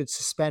that we should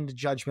suspend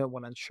judgment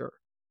when unsure.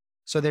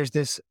 So there's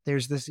this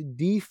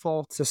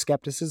default to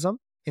skepticism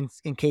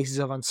in cases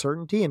of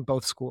uncertainty in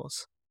both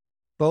schools.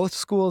 Both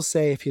schools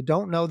say if you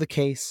don't know the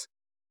case,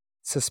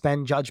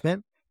 suspend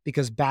judgment,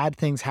 because bad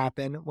things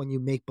happen when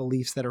you make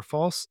beliefs that are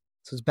false.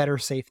 So it's better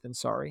safe than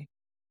sorry.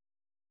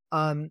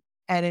 And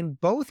in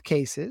both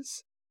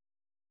cases,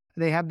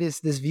 they have this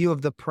view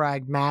of the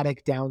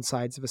pragmatic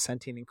downsides of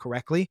assenting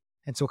incorrectly,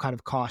 and so kind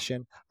of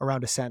caution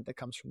around assent that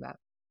comes from that.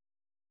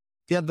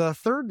 The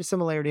third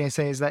similarity I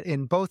say is that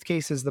in both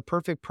cases, the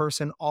perfect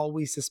person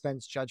always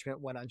suspends judgment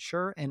when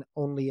unsure and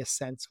only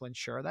assents when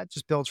sure. That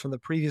just builds from the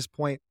previous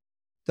point.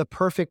 The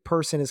perfect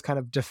person is kind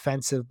of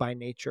defensive by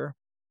nature.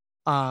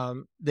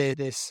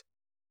 This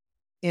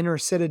inner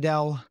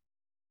citadel,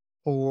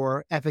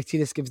 or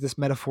Epictetus gives this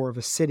metaphor of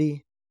a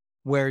city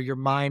where your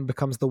mind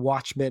becomes the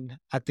watchman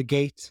at the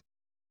gate.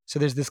 So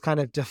there's this kind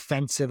of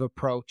defensive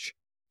approach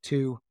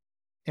to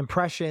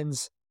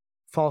impressions,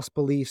 false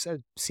beliefs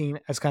seen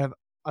as kind of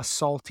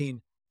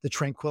assaulting the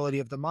tranquility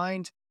of the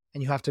mind,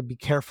 and you have to be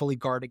carefully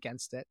guard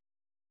against it.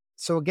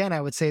 So again,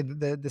 I would say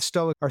the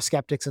Stoics are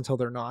skeptics until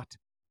they're not.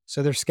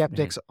 So they're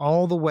skeptics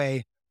all the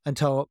way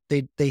until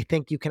they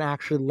think you can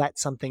actually let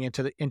something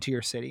into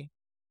your city,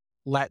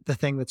 let the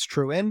thing that's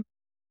true in.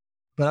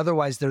 But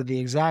otherwise, they're the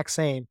exact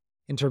same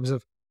in terms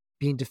of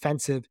being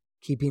defensive,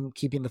 keeping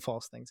the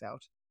false things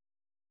out.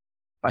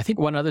 I think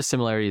one other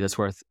similarity that's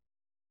worth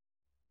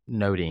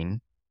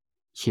noting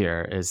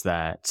here is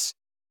that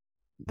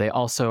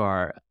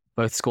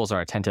both schools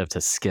are attentive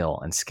to skill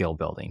and skill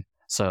building.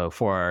 So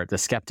for the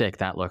skeptic,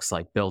 that looks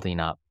like building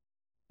up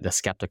the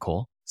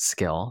skeptical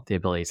skill, the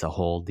ability to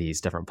hold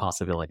these different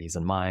possibilities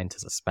in mind, to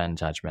suspend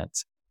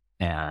judgment.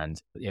 And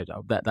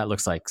that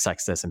looks like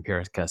Sextus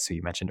Empiricus, who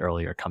you mentioned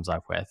earlier, comes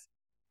up with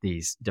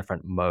these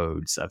different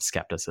modes of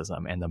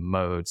skepticism, and the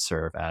modes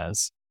serve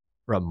as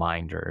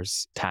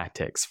reminders,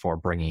 tactics for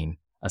bringing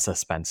a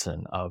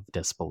suspension of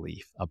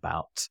disbelief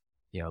about,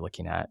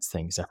 looking at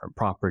things, different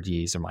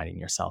properties, reminding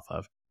yourself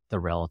of the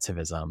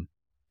relativism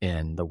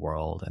in the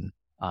world, and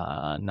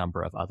a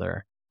number of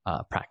other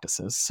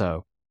practices.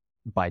 So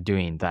by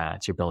doing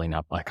that, you're building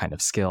up a kind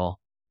of skill,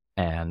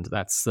 and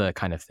that's the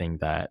kind of thing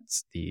that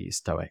the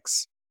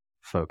Stoics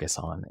focus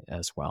on,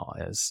 as well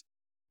as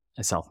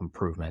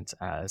self-improvement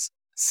as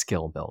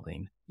skill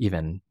building,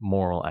 even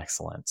moral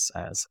excellence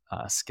as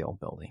skill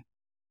building.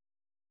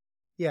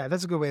 Yeah,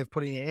 that's a good way of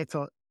putting it.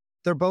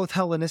 They're both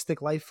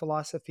Hellenistic life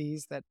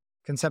philosophies that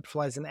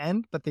conceptualize an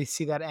end, but they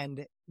see that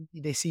end,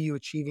 they see you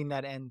achieving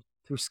that end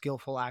through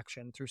skillful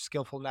action, through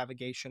skillful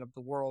navigation of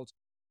the world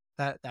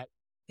that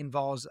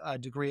involves a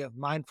degree of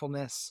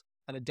mindfulness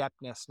and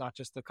adeptness, not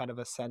just the kind of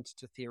assent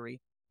to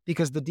theory.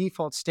 Because the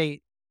default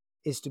state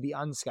is to be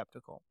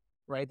unskeptical,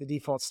 right? The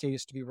default state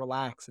is to be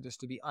relaxed. It is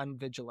to be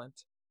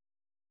unvigilant.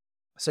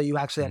 So you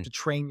actually have to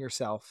train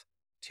yourself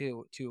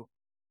to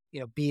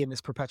be in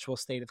this perpetual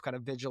state of kind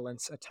of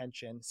vigilance,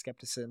 attention,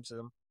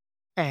 skepticism,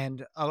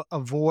 and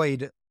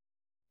avoid,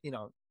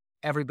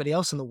 everybody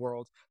else in the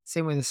world.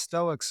 Same way the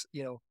Stoics,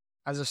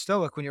 as a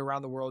Stoic, when you're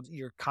around the world,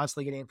 you're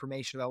constantly getting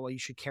information about, well, you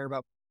should care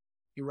about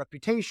your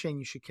reputation,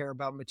 you should care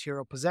about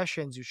material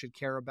possessions, you should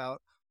care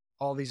about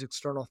all these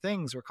external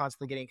things. We're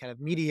constantly getting kind of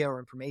media or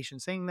information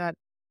saying that.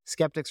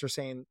 Skeptics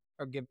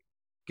are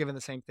given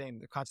the same thing.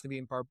 They're constantly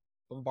being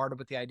bombarded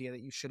with the idea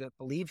that you should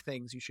believe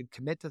things, you should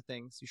commit to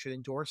things, you should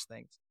endorse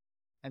things.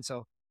 And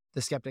so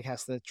the skeptic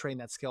has to train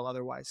that skill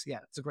otherwise. Yeah,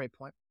 it's a great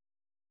point.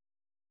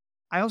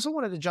 I also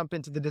wanted to jump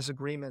into the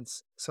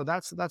disagreements. So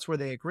that's where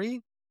they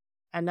agree.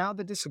 And now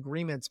the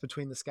disagreements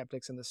between the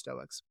skeptics and the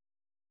Stoics.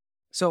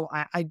 So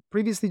I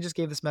previously just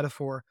gave this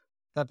metaphor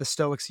that the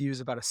Stoics use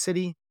about a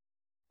city.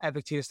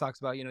 Epictetus talks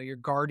about, you're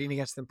guarding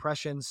against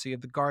impressions. So you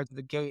have the guards at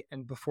the gate,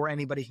 and before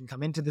anybody can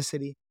come into the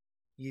city,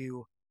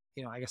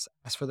 I guess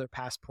ask for their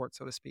passport,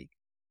 so to speak.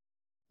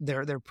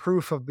 Their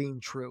proof of being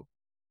true.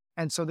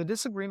 And so the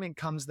disagreement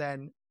comes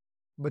then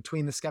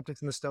between the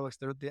skeptics and the Stoics.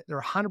 They're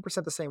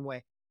 100% the same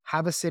way.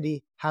 Have a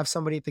city, have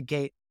somebody at the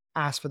gate,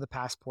 ask for the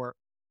passport,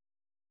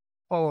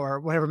 or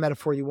whatever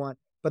metaphor you want.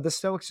 But the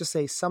Stoics just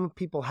say some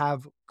people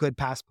have good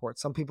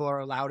passports. Some people are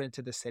allowed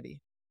into the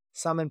city.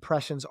 Some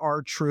impressions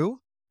are true,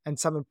 and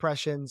some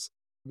impressions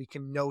we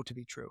can know to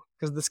be true.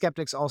 Because the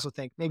skeptics also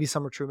think maybe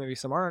some are true, maybe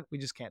some aren't. We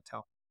just can't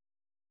tell.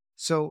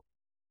 So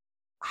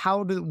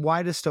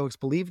why do Stoics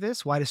believe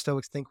this? Why do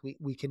Stoics think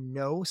we can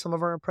know some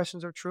of our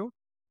impressions are true?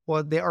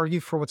 Well, they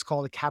argue for what's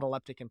called a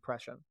cataleptic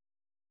impression.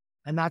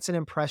 And that's an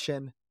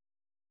impression.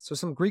 So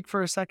some Greek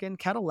for a second.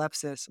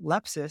 Catalepsis.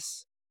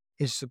 Lepsis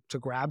is to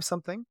grab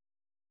something.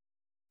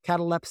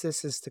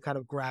 Catalepsis is to kind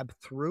of grab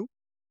through.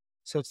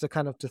 So it's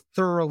to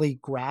thoroughly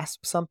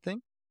grasp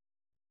something.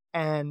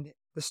 And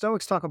the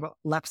Stoics talk about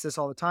lepsis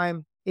all the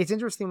time. It's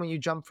interesting when you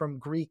jump from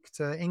Greek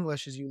to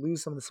English as you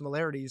lose some of the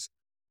similarities.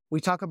 We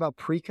talk about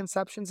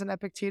preconceptions in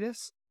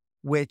Epictetus,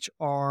 which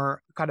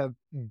are kind of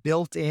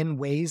built-in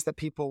ways that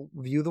people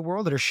view the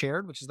world that are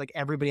shared, which is like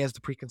everybody has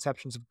the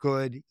preconceptions of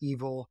good,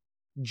 evil,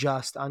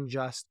 just,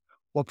 unjust.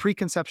 Well,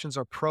 preconceptions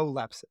are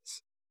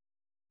prolepsis.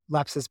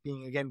 Lepsis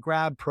being, again,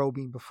 grab, pro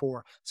being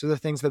before. So the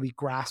things that we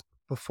grasp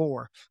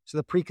before. So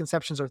the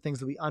preconceptions are things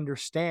that we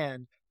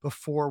understand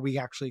before we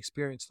actually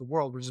experience the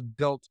world. We're just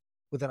built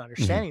with an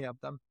understanding of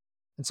them.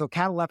 And so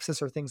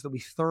catalepsis are things that we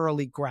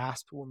thoroughly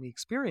grasp when we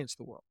experience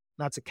the world.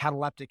 That's a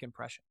cataleptic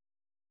impression.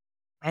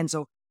 And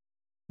so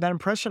that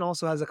impression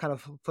also has a kind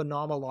of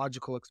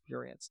phenomenological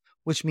experience,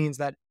 which means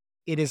that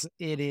it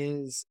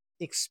is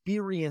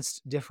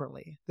experienced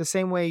differently. The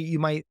same way you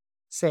might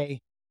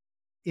say,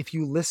 if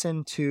you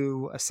listen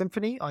to a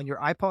symphony on your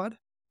iPod,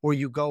 or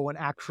you go and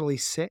actually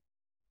sit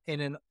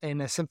in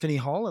a symphony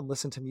hall and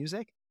listen to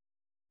music,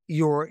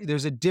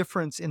 there's a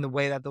difference in the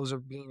way that those are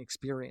being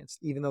experienced,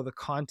 even though the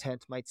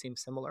content might seem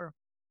similar.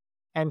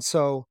 And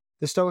so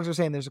the Stoics are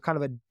saying there's a kind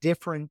of a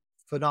different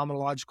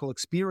phenomenological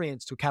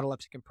experience to a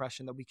cataleptic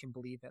impression that we can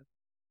believe in.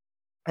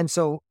 And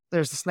so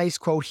there's this nice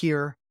quote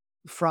here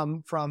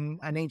from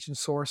an ancient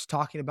source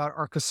talking about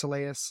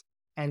Arcesilaus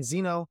and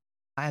Zeno.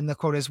 And the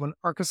quote is, when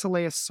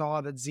Arcesilaus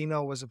saw that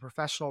Zeno was a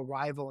professional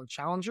rival and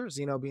challenger,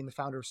 Zeno being the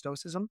founder of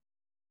Stoicism,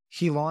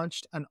 he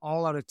launched an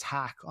all-out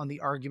attack on the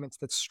arguments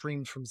that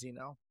streamed from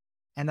Zeno.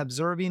 And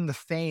observing the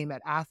fame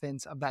at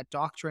Athens of that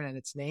doctrine and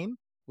its name,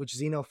 which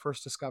Zeno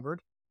first discovered,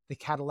 the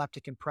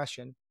cataleptic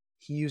impression,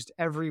 he used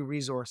every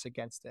resource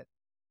against it.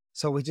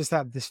 So we just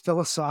have this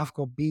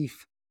philosophical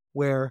beef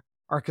where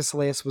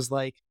Arcesilaus was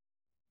like,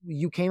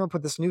 you came up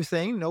with this new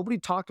thing. Nobody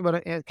talked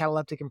about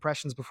cataleptic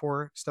impressions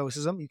before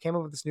Stoicism. You came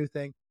up with this new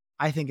thing.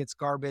 I think it's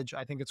garbage.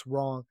 I think it's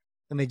wrong.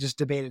 And they just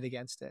debated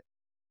against it,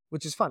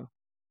 which is fun.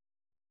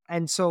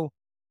 And so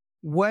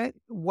what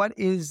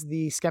is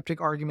the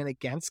skeptic argument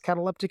against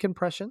cataleptic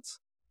impressions?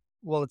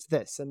 Well, it's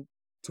this. And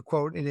to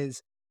quote, it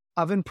is,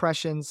 of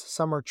impressions,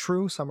 some are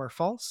true, some are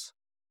false.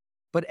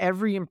 But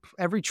every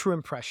true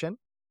impression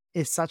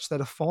is such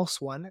that a false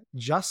one,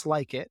 just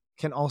like it,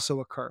 can also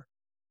occur.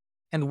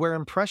 And where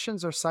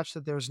impressions are such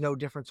that there's no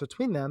difference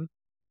between them,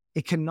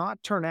 it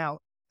cannot turn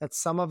out that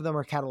some of them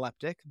are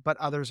cataleptic, but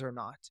others are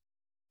not.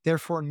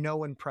 Therefore,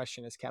 no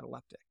impression is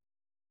cataleptic.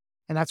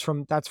 And that's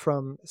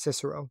from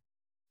Cicero.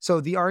 So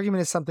the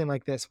argument is something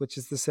like this, which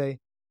is to say,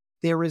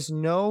 there is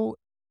no.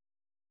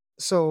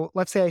 So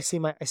let's say I see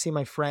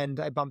my friend,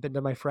 I bump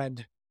into my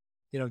friend,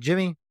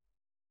 Jimmy,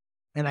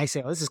 and I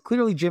say, oh, this is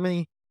clearly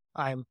Jimmy.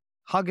 I'm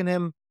hugging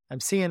him. I'm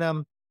seeing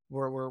him.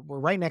 We're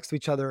right next to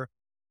each other.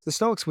 The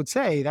Stoics would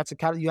say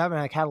you haven't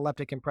had a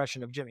cataleptic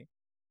impression of Jimmy.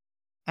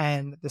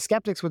 And the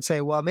skeptics would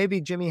say, well, maybe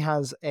Jimmy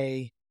has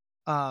a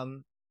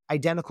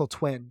identical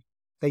twin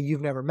that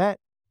you've never met,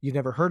 you've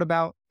never heard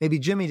about. Maybe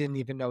Jimmy didn't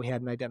even know he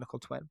had an identical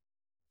twin.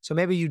 So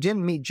maybe you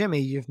didn't meet Jimmy,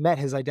 you've met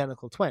his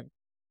identical twin.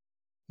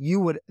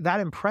 That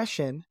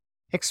impression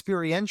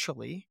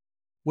experientially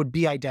would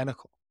be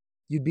identical.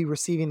 You'd be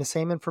receiving the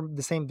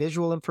same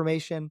visual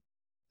information,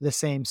 the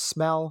same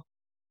smell.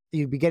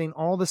 You'd be getting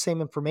all the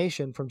same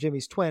information from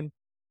Jimmy's twin,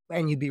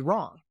 and you'd be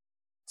wrong.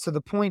 So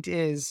the point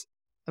is,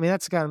 I mean,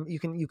 that's kind of,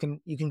 you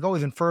can go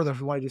even further if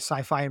you want to do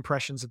sci-fi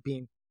impressions of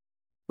being,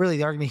 really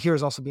the argument here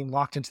is also being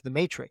locked into the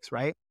matrix,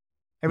 right?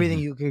 Everything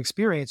you could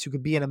experience, you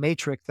could be in a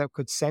matrix that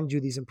could send you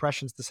these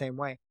impressions the same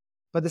way.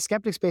 But the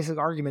skeptic's basic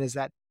argument is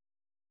that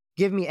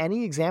give me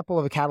any example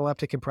of a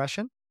cataleptic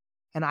impression,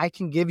 and I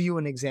can give you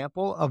an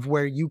example of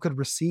where you could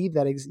receive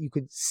that, you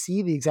could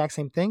see the exact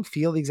same thing,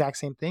 feel the exact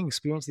same thing,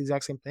 experience the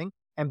exact same thing,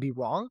 and be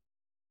wrong.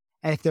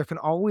 And if there can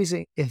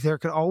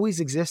always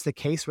exist a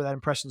case where that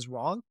impression is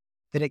wrong,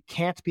 then it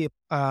can't be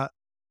an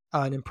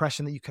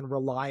impression that you can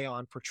rely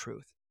on for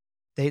truth.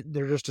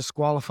 They're just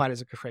disqualified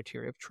as a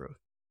criteria of truth.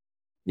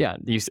 Yeah,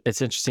 it's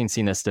interesting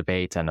seeing this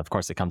debate, and of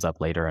course it comes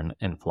up later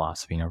in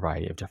philosophy in a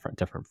variety of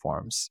different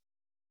forms,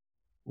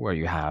 where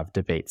you have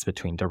debates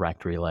between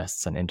direct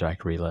realists and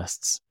indirect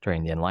realists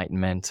during the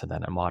Enlightenment and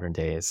then in modern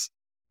days,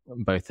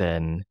 both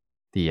in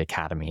the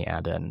academy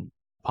and in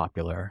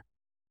popular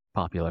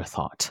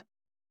thought.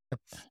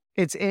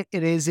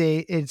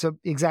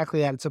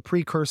 Exactly that. It's a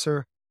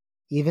precursor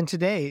even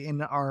today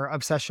in our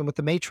obsession with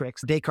the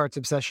matrix, Descartes'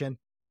 obsession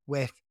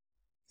with,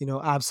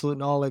 absolute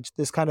knowledge.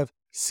 This kind of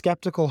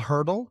skeptical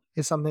hurdle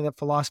is something that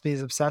philosophy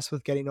is obsessed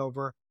with getting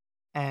over,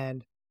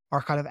 and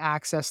our kind of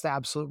access to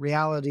absolute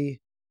reality,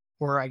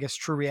 or I guess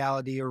true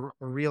reality or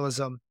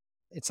realism,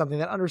 it's something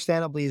that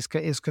understandably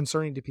is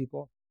concerning to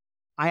people.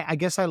 I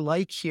guess I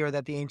like here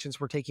that the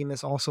ancients were taking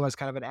this also as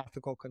kind of an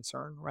ethical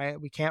concern,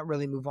 right? We can't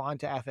really move on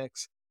to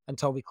ethics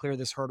until we clear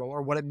this hurdle,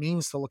 or what it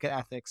means to look at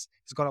ethics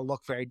is going to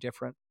look very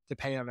different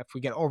depending on if we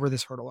get over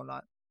this hurdle or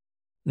not.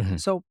 Mm-hmm.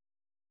 So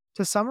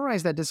to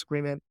summarize that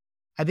disagreement,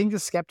 I think the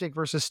skeptic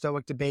versus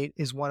stoic debate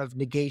is one of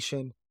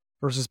negation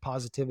versus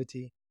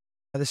positivity.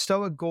 The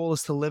stoic goal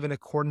is to live in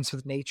accordance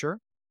with nature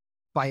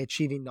by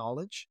achieving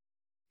knowledge.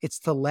 It's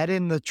to let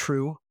in the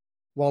true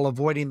while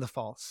avoiding the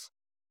false.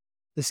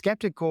 The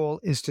skeptic goal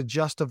is to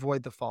just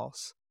avoid the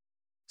false.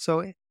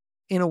 So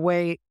in a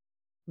way,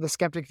 the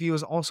skeptic view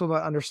is also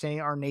about understanding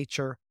our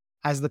nature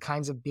as the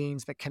kinds of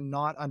beings that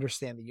cannot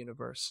understand the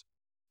universe.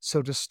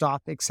 So to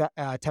stop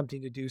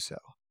attempting to do so.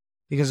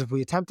 Because if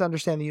we attempt to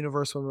understand the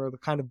universe when we're the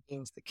kind of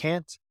beings that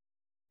can't,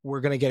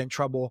 we're going to get in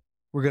trouble.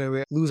 We're going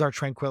to lose our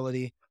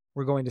tranquility.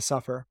 We're going to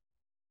suffer.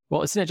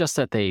 Well, isn't it just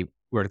that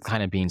we're the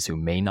kind of beings who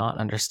may not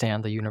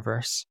understand the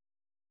universe?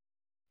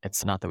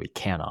 It's not that we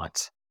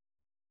cannot.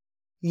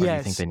 Or do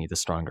you think they need the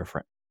stronger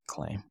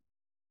claim?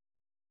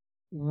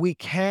 We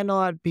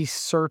cannot be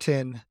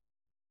certain.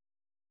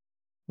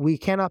 We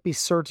cannot be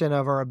certain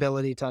of our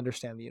ability to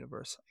understand the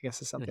universe. I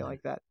guess it's something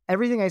like that.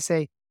 Everything I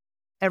say,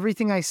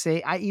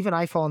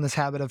 I fall in this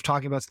habit of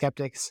talking about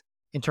skeptics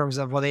in terms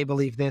of, well, they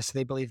believe this,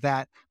 they believe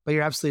that. But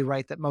you're absolutely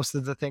right that most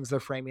of the things they're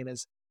framing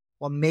is,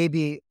 well,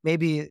 maybe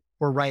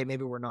we're right,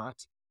 maybe we're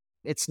not.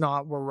 It's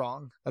not, we're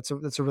wrong. That's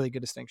a really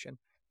good distinction.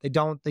 They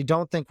don't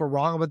think we're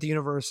wrong about the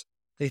universe.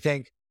 They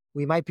think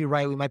we might be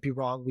right, we might be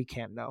wrong, we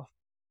can't know.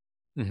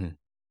 Mm-hmm.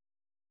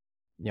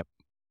 Yep.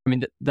 I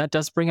mean, that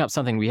does bring up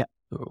something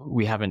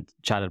we haven't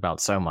chatted about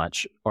so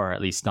much, or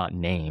at least not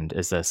named,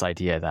 is this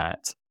idea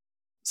that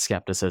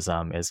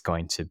skepticism is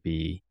going to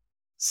be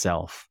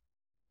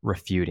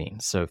self-refuting.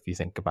 So if you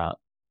think about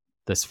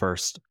this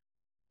first,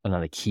 one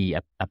of the key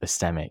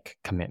epistemic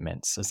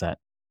commitments is that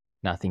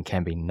nothing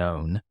can be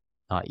known,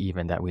 not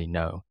even that we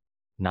know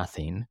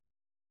nothing.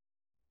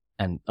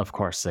 And of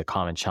course, the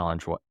common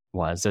challenge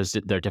was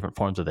there are different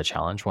forms of the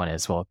challenge. One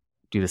is, well,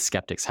 do the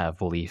skeptics have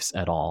beliefs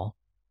at all?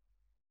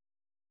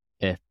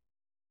 If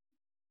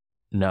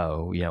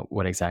no,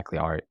 what exactly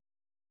are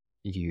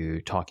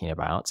you talking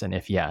about? And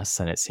if yes,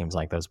 then it seems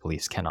like those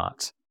beliefs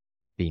cannot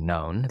be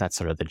known. That's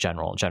sort of the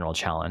general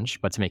challenge.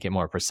 But to make it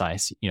more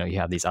precise, you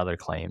have these other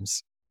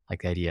claims,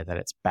 like the idea that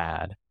it's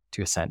bad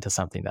to assent to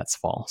something that's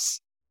false,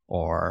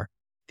 or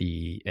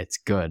it's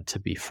good to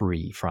be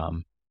free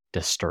from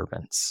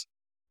disturbance.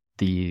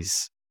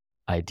 These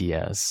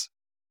ideas,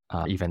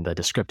 even the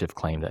descriptive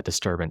claim that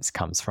disturbance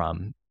comes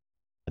from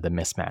the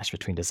mismatch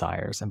between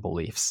desires and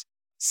beliefs,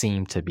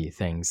 seem to be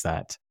things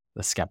that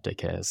the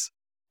skeptic is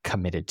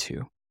committed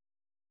to.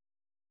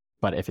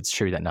 But if it's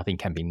true that nothing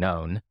can be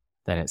known,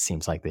 then it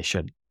seems like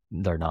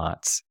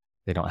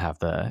they don't have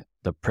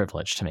the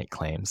privilege to make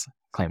claims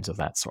of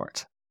that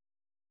sort.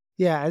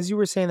 Yeah, as you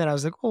were saying that, I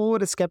was like, oh, what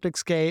would a skeptic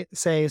say?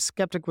 A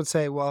skeptic would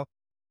say, well,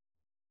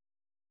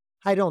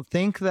 I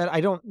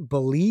don't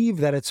believe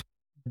that it's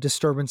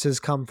disturbances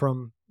come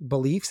from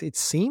beliefs. It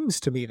seems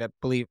to me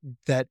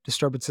that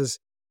disturbances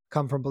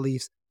come from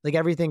beliefs. Like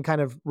everything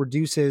kind of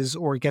reduces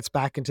or gets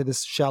back into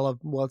this shell of,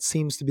 well, it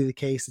seems to be the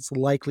case. It's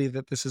likely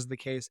that this is the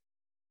case.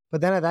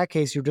 But then in that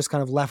case, you're just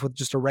kind of left with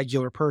just a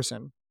regular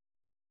person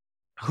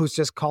who's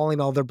just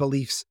calling all their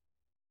beliefs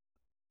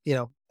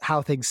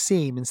how things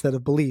seem instead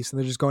of beliefs. And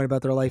they're just going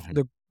about their life. Mhm.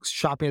 They're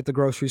shopping at the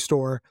grocery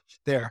store.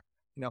 They're,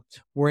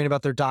 worrying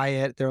about their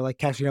diet. They're like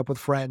catching up with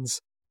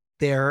friends.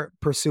 They're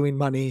pursuing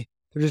money.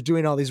 They're just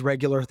doing all these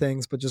regular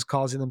things, but just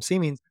causing them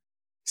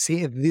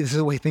see, this is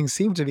the way things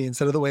seem to be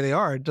instead of the way they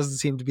are. It doesn't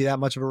seem to be that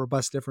much of a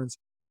robust difference.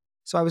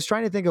 So I was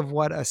trying to think of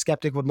what a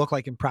skeptic would look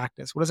like in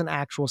practice. What does an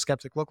actual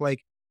skeptic look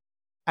like?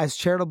 As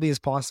charitably as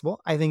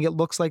possible, I think it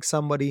looks like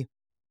somebody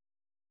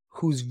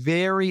who's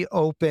very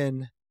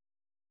open,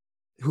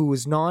 who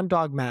is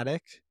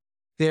non-dogmatic,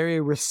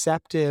 very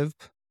receptive.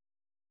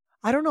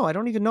 I don't know. I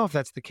don't even know if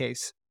that's the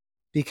case,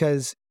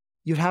 because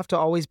you'd have to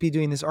always be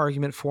doing this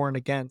argument for and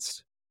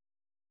against.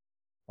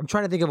 I'm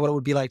trying to think of what it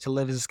would be like to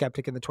live as a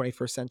skeptic in the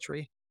 21st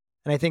century.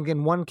 And I think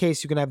in one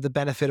case, you can have the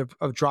benefit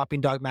of dropping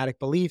dogmatic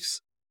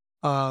beliefs,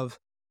 of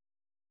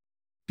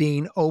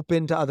being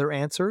open to other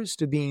answers,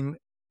 to being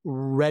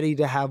ready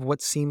to have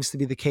what seems to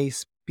be the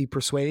case be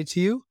persuaded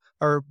to you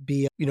or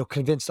be,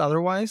 convinced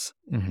otherwise.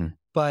 Mm-hmm.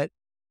 But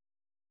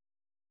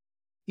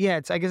yeah,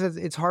 I guess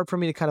it's hard for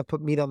me to kind of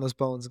put meat on those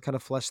bones and kind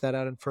of flesh that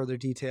out in further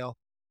detail.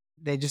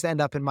 They just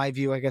end up, in my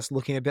view, I guess,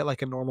 looking a bit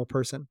like a normal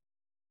person.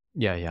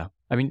 Yeah.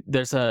 I mean,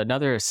 there's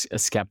another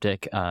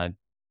skeptic,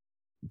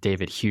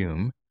 David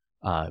Hume,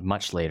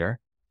 much later,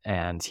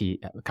 and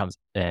he comes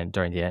and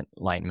during the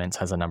Enlightenment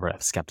has a number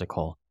of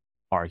skeptical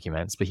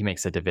arguments, but he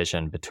makes a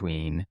division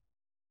between,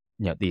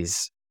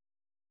 these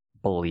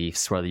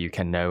beliefs, whether you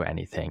can know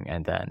anything,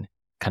 and then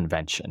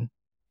convention,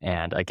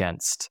 and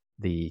against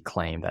the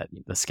claim that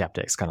the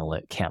skeptics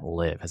can't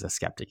live as a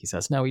skeptic. He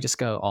says, no, we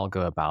just all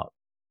go about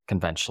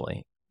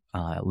conventionally,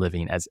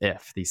 living as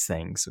if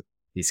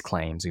these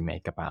claims we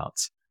make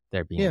about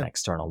there being an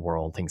external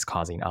world, things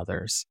causing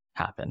others,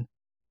 happen.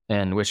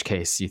 In which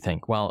case you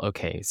think, well,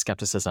 okay,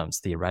 skepticism's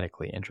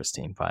theoretically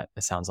interesting, but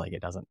it sounds like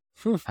it doesn't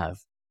have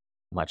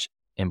much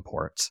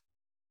import.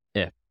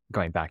 If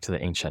going back to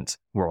the ancient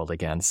world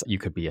again, so you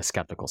could be a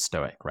skeptical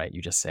Stoic, right?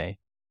 You just say,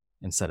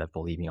 instead of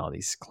believing all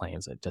these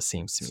claims, it just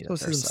seems to me that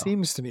they're so.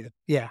 Seems to me that,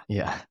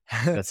 yeah.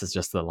 This is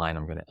just the line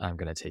I'm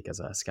gonna take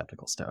as a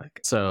skeptical Stoic.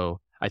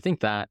 So I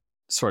think that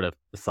sort of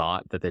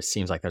thought that there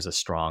seems like there's a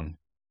strong,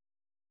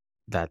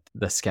 that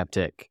the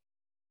skeptic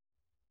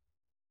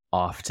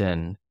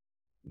often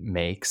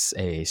makes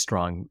a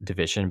strong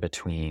division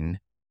between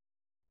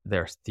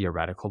their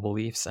theoretical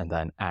beliefs and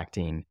then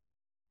acting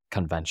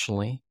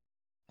conventionally,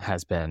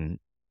 has been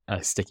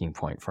a sticking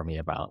point for me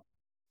about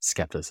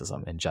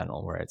skepticism in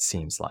general, where it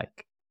seems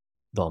like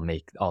they'll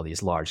make all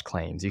these large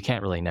claims. You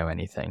can't really know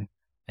anything,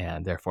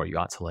 and therefore you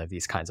ought to live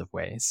these kinds of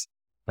ways,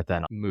 but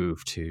then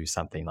move to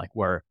something like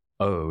we're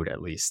owed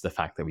at least the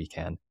fact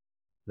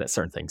that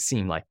certain things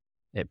seem like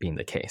it being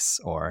the case,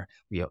 or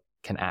we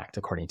can act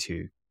according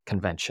to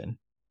convention.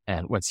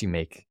 And once you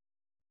make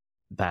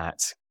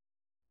that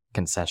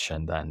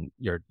concession, then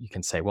you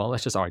can say, well,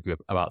 let's just argue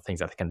about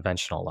things at the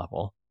conventional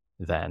level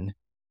then.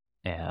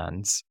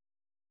 And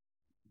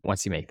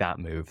once you make that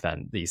move,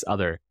 then these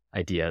other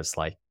ideas,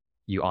 like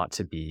you ought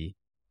to be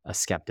a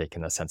skeptic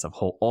in the sense of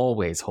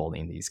always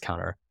holding these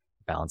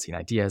counterbalancing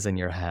ideas in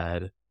your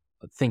head,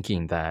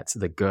 thinking that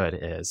the good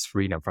is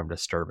freedom from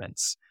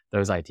disturbance.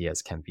 Those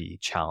ideas can be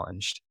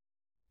challenged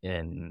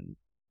in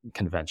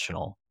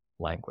conventional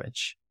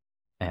language.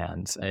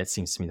 And it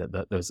seems to me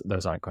that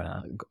those aren't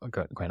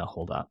going to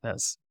hold up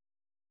as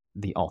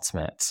the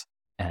ultimate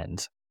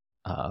end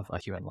of a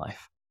human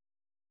life.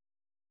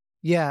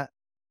 Yeah.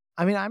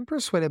 I mean, I'm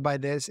persuaded by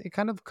this. It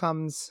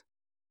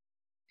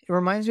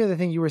reminds me of the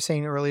thing you were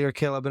saying earlier,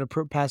 Caleb, in a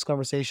past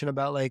conversation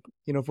about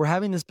if we're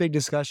having this big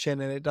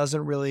discussion and it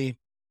doesn't really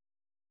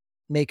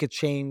make a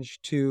change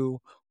to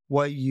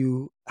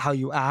how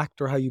you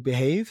act or how you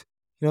behave,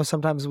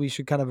 sometimes we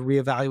should kind of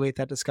reevaluate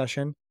that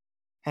discussion.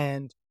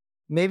 And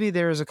maybe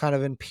there's a kind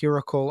of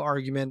empirical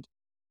argument.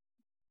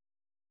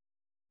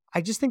 I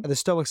just think the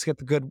Stoics get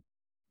the good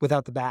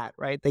without the bad,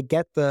 right? They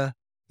get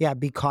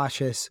be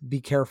cautious,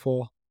 be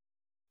careful,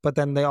 but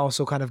then they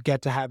also kind of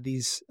get to have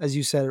these, as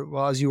you said,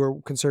 well, as you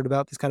were concerned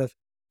about, these kind of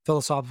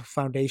philosophical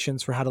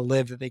foundations for how to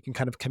live that they can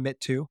kind of commit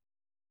to.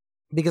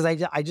 Because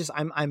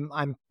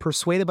I'm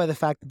persuaded by the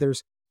fact that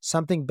there's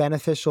something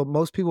beneficial.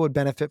 Most people would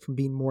benefit from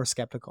being more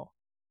skeptical,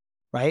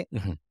 right?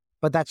 Mm-hmm.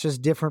 But that's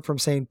just different from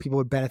saying people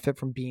would benefit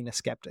from being a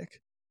skeptic.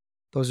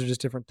 Those are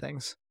just different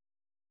things.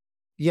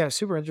 Yeah,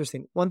 super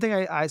interesting. One thing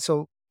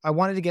I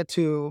wanted to get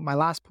to my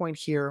last point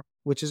here,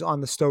 which is on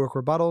the Stoic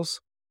rebuttals,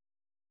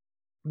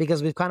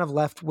 because we've kind of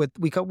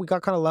we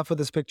got kind of left with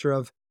this picture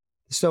of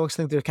the Stoics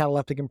think they're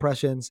cataleptic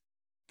impressions.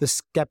 The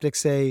skeptics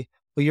say,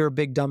 well, you're a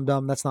big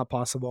dum-dum. That's not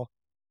possible.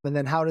 And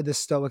then how did the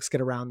Stoics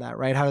get around that,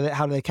 right?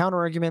 How do they counter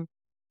argument?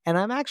 And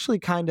I'm actually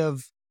kind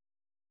of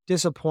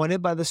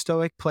disappointed by the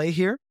Stoic play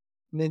here.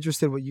 I'm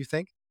interested in what you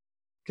think,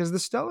 because the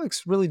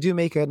Stoics really do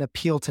make an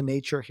appeal to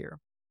nature here.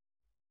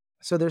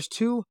 So there's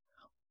two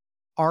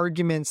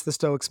arguments the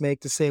Stoics make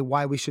to say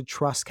why we should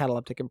trust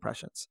cataleptic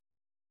impressions.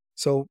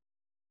 So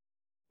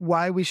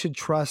why we should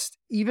trust,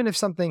 even if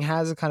something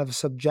has a kind of a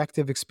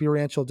subjective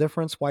experiential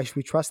difference, why should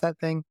we trust that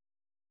thing?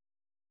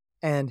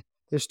 And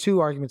there's two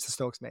arguments the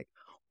Stoics make.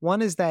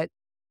 One is that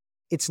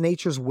it's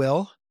nature's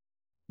will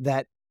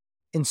that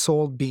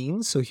ensouled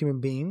beings, so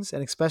human beings,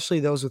 and especially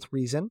those with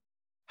reason,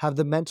 have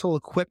the mental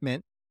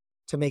equipment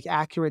to make the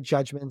accurate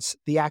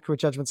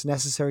judgments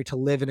necessary to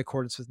live in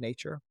accordance with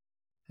nature.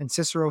 And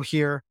Cicero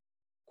here,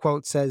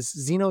 quote, says,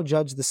 Zeno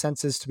judged the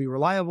senses to be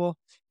reliable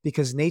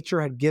because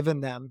nature had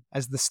given them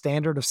as the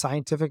standard of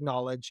scientific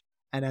knowledge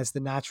and as the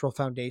natural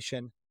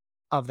foundation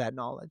of that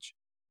knowledge.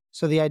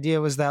 So the idea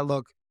was that,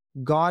 look,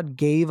 God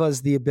gave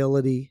us the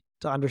ability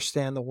to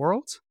understand the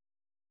world,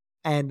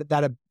 and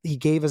that he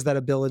gave us that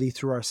ability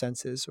through our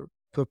senses, or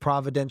the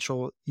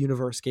providential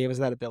universe gave us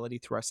that ability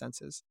through our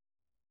senses.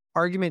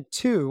 Argument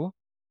 2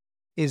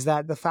 is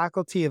that the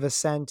faculty of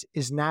assent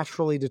is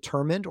naturally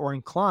determined or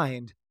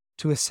inclined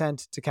to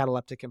assent to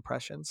cataleptic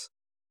impressions.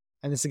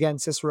 And this again,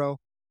 Cicero,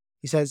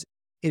 he says,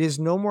 it is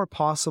no more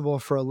possible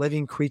for a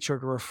living creature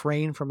to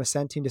refrain from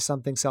assenting to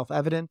something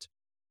self-evident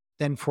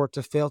than for it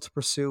to fail to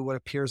pursue what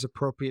appears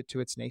appropriate to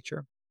its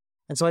nature.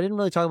 And so I didn't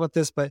really talk about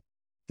this, but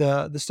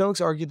the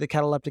Stoics argued that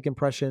cataleptic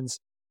impressions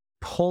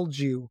pulled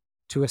you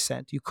to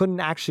assent. You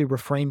couldn't actually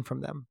refrain from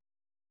them,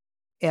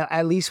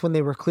 at least when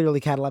they were clearly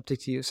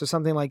cataleptic to you. So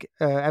something like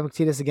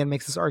Epictetus again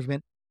makes this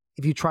argument.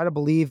 If you try to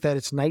believe that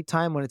it's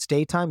nighttime when it's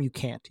daytime, you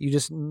can't.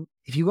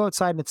 If you go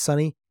outside and it's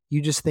sunny,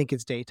 you just think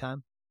it's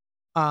daytime.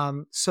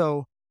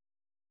 So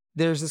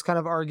there's this kind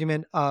of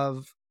argument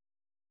of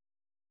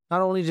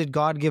not only did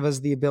God give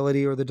us the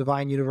ability, or the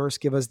divine universe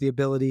give us the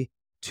ability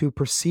to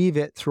perceive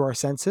it through our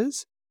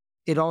senses,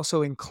 it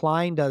also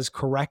inclined us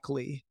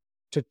correctly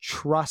to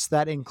trust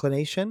that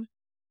inclination,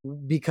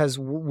 because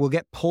we'll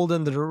get pulled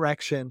in the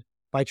direction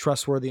by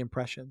trustworthy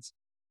impressions.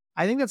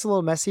 I think that's a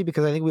little messy,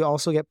 because I think we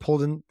also get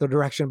pulled in the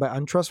direction by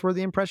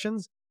untrustworthy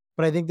impressions.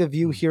 But I think the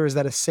view here is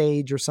that a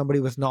sage or somebody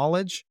with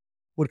knowledge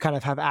would kind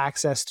of have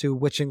access to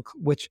which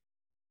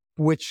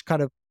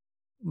kind of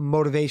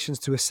motivations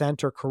to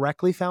assent are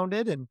correctly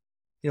founded, and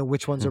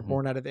which ones are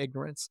born out of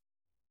ignorance.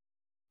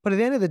 But at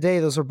the end of the day,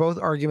 those are both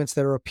arguments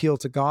that are appeal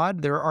to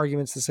God. There are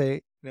arguments to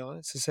say,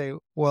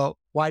 well,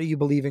 why do you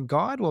believe in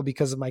God? Well,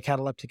 because of my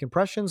cataleptic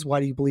impressions. Why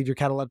do you believe your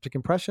cataleptic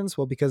impressions?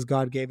 Well, because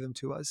God gave them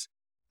to us.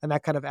 And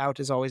that kind of out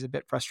is always a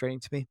bit frustrating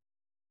to me.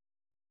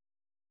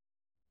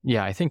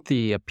 Yeah, I think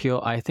the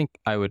appeal,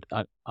 I would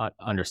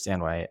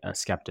understand why a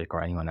skeptic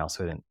or anyone else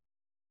wouldn't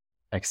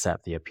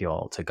accept the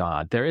appeal to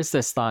God. There is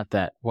this thought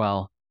that,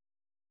 well,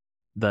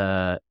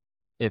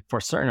 if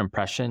for certain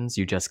impressions,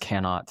 you just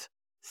cannot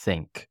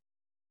think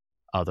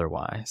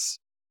otherwise.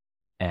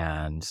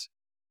 And,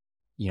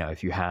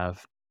 if you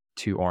have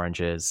 2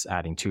 oranges,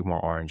 adding 2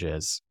 more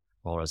oranges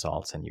will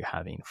result in you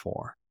having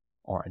 4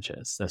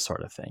 oranges, this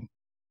sort of thing.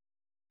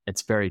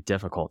 It's very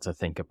difficult to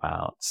think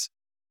about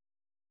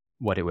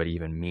what it would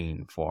even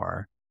mean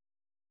for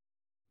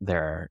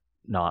there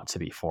not to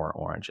be 4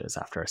 oranges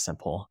after a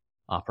simple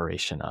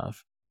operation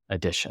of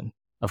addition.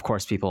 Of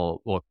course,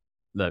 people will,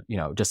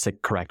 just to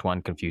correct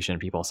one confusion,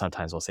 people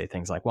sometimes will say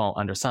things like, well,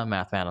 under some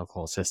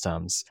mathematical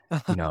systems,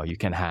 you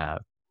can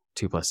have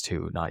 2 plus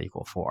 2 not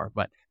equal 4.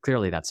 But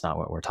clearly that's not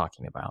what we're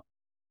talking about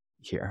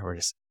here. We're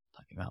just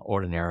talking about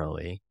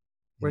ordinarily.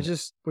 We're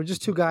just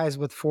 2 guys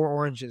with 4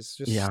 oranges,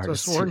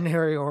 just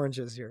ordinary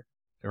oranges here.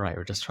 Right.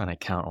 We're just trying to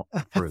count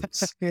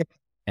fruits.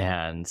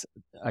 And,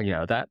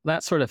 that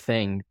sort of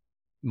thing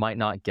might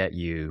not get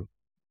you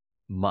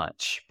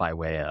much by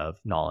way of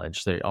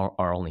knowledge. There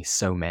are only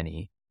so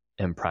many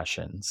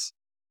impressions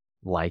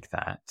like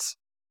that.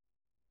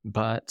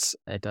 But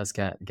it does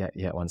get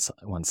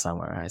one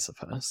somewhere, I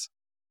suppose.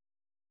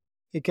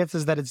 It gets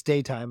us that it's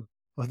daytime,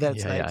 or that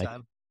it's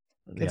nighttime.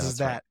 It gets us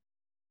that. Right.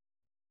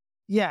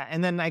 Yeah,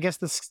 and then I guess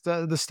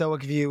the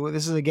Stoic view,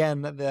 this is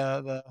again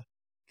the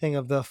thing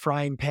of the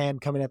frying pan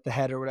coming at the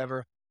head or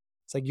whatever.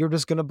 It's like, you're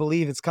just going to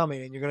believe it's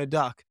coming and you're going to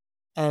duck.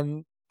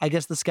 And I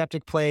guess the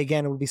skeptic play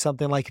again would be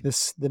something like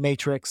this, the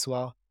Matrix.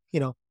 Well,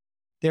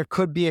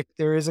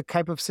 there is a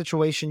type of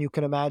situation you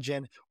can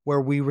imagine where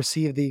we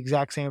receive the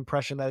exact same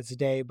impression that it's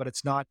day, but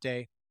it's not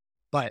day.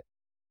 But,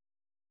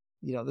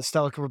 the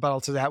Stoic rebuttal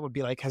to that would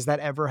be like, has that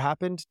ever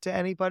happened to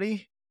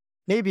anybody?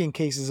 Maybe in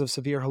cases of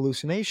severe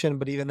hallucination,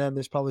 but even then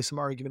there's probably some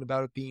argument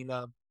about it being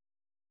a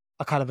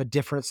kind of a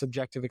different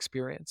subjective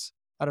experience.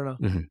 I don't know.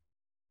 Mm-hmm.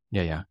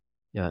 Yeah,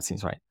 that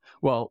seems right.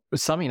 Well,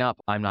 summing up,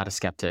 I'm not a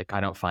skeptic.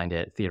 I don't find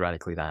it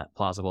theoretically that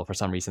plausible for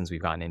some reasons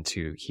we've gotten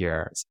into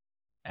here,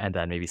 and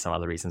then maybe some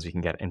other reasons we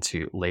can get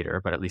into later,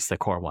 but at least the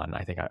core one,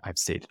 I think I've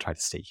tried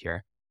to state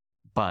here.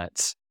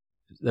 But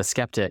the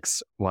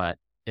skeptics, what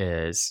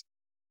is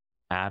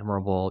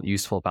admirable,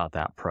 useful about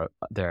that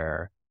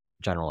their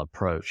general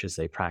approach is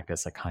they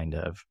practice a kind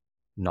of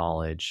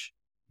knowledge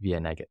via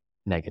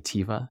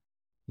negativa,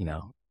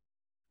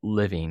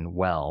 living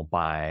well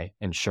by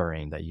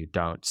ensuring that you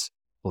don't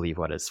believe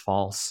what is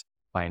false,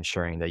 by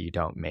ensuring that you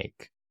don't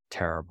make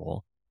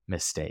terrible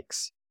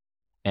mistakes.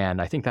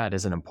 And I think that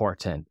is an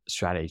important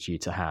strategy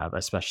to have,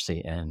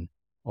 especially in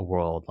a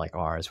world like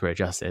ours, where it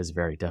just is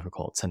very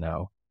difficult to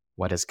know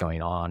what is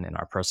going on in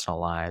our personal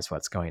lives,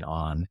 what's going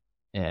on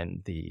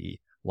in the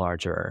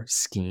larger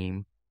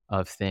scheme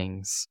of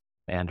things.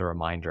 and a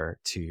reminder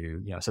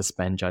to,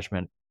 suspend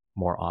judgment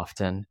more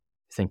often.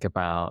 Think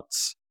about,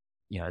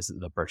 as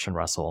the Bertrand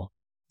Russell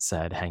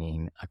said,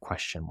 hanging a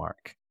question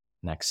mark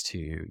next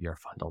to your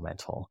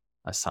fundamental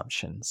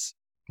assumptions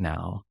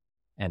now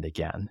and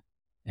again.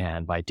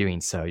 And by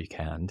doing so, you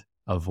can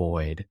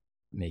avoid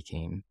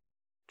making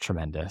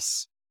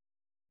tremendous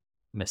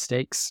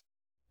mistakes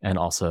and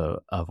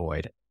also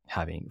avoid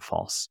having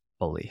false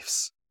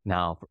beliefs.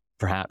 Now,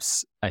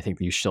 perhaps I think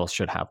you still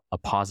should have a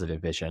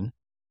positive vision.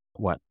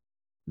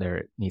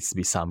 There needs to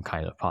be some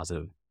kind of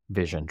positive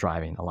vision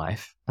driving a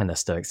life. And the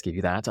Stoics give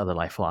you that. Other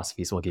life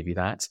philosophies will give you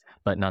that.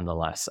 But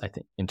nonetheless, I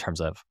think in terms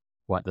of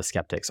what the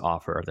skeptics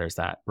offer, there's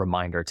that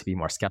reminder to be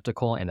more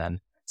skeptical and then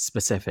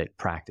specific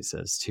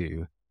practices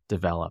to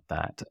develop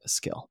that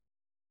skill.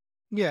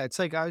 Yeah, it's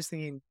like I was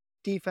thinking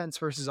defense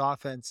versus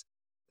offense.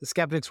 The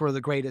skeptics were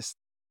the greatest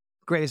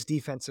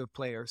defensive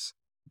players.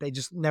 They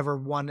just never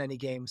won any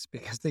games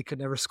because they could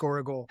never score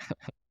a goal.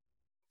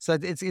 So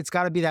it's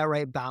got to be that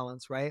right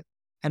balance, right?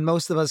 And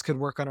most of us could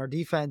work on our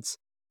defense.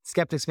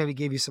 Skeptics maybe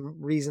gave you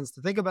some reasons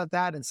to think about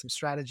that and some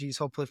strategies,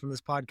 hopefully from this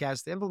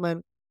podcast, to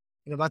implement,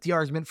 about the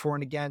argument for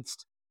and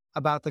against,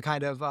 about the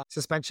kind of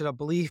suspension of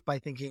belief by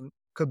thinking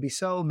could be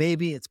so,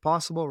 maybe it's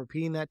possible,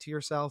 repeating that to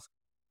yourself,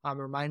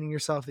 reminding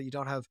yourself that you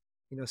don't have,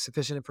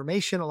 sufficient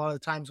information a lot of the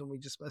times when we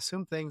just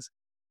assume things.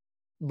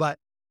 But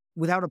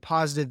without a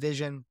positive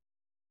vision,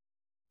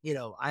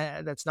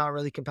 that's not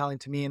really compelling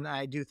to me. And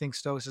I do think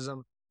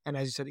Stoicism, and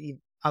as you said,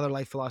 other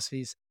life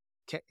philosophies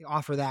can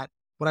offer that.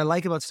 What I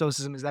like about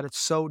Stoicism is that it's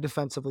so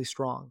defensively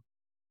strong.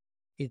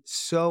 It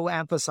so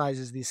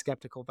emphasizes these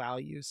skeptical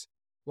values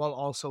while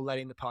also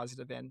letting the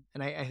positive in.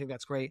 And I think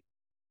that's great.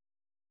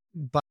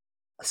 But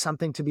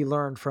something to be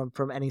learned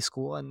from any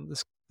school. And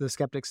the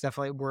skeptics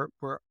definitely were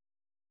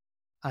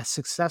a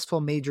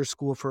successful major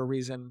school for a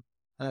reason.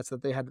 And that's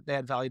that they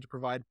had value to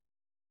provide.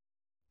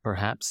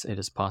 Perhaps it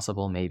is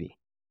possible, maybe.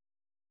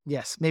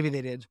 Yes, maybe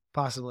they did.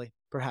 Possibly.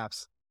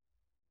 Perhaps.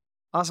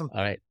 Awesome.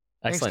 All right.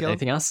 Excellent.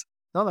 Anything else?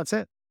 No, that's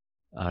it.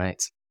 All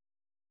right.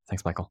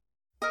 Thanks, Michael.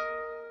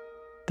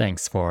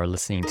 Thanks for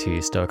listening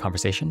to Stoic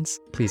Conversations.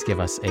 Please give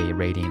us a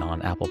rating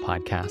on Apple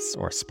Podcasts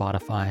or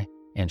Spotify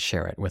and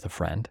share it with a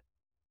friend.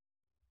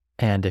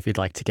 And if you'd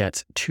like to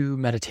get 2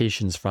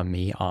 meditations from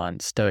me on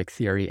Stoic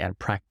theory and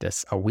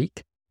practice a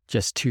week,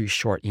 just 2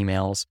 short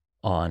emails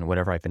on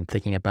whatever I've been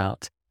thinking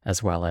about,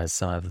 as well as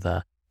some of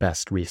the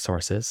best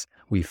resources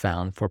we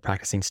found for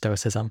practicing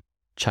Stoicism,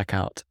 check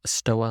out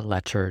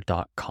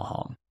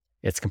stoaletter.com.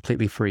 It's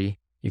completely free.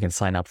 You can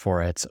sign up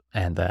for it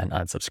and then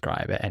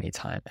unsubscribe at any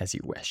time as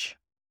you wish.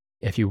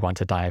 If you want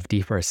to dive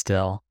deeper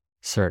still,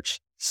 search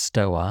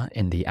Stoa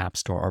in the App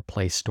Store or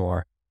Play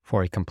Store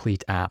for a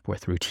complete app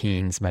with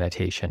routines,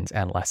 meditations,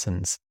 and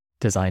lessons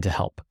designed to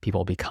help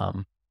people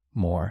become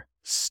more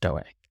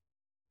stoic.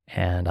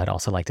 And I'd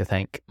also like to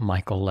thank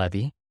Michael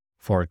Levy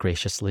for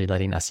graciously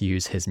letting us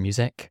use his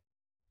music.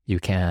 You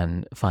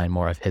can find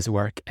more of his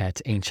work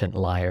at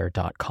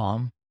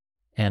ancientlyre.com.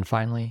 And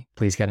finally,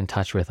 please get in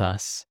touch with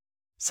us.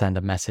 Send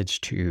a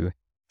message to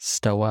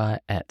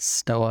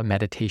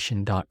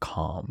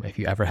stoa@stoameditation.com if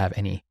you ever have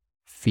any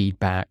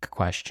feedback,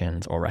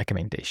 questions, or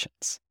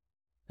recommendations.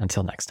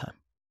 Until next time.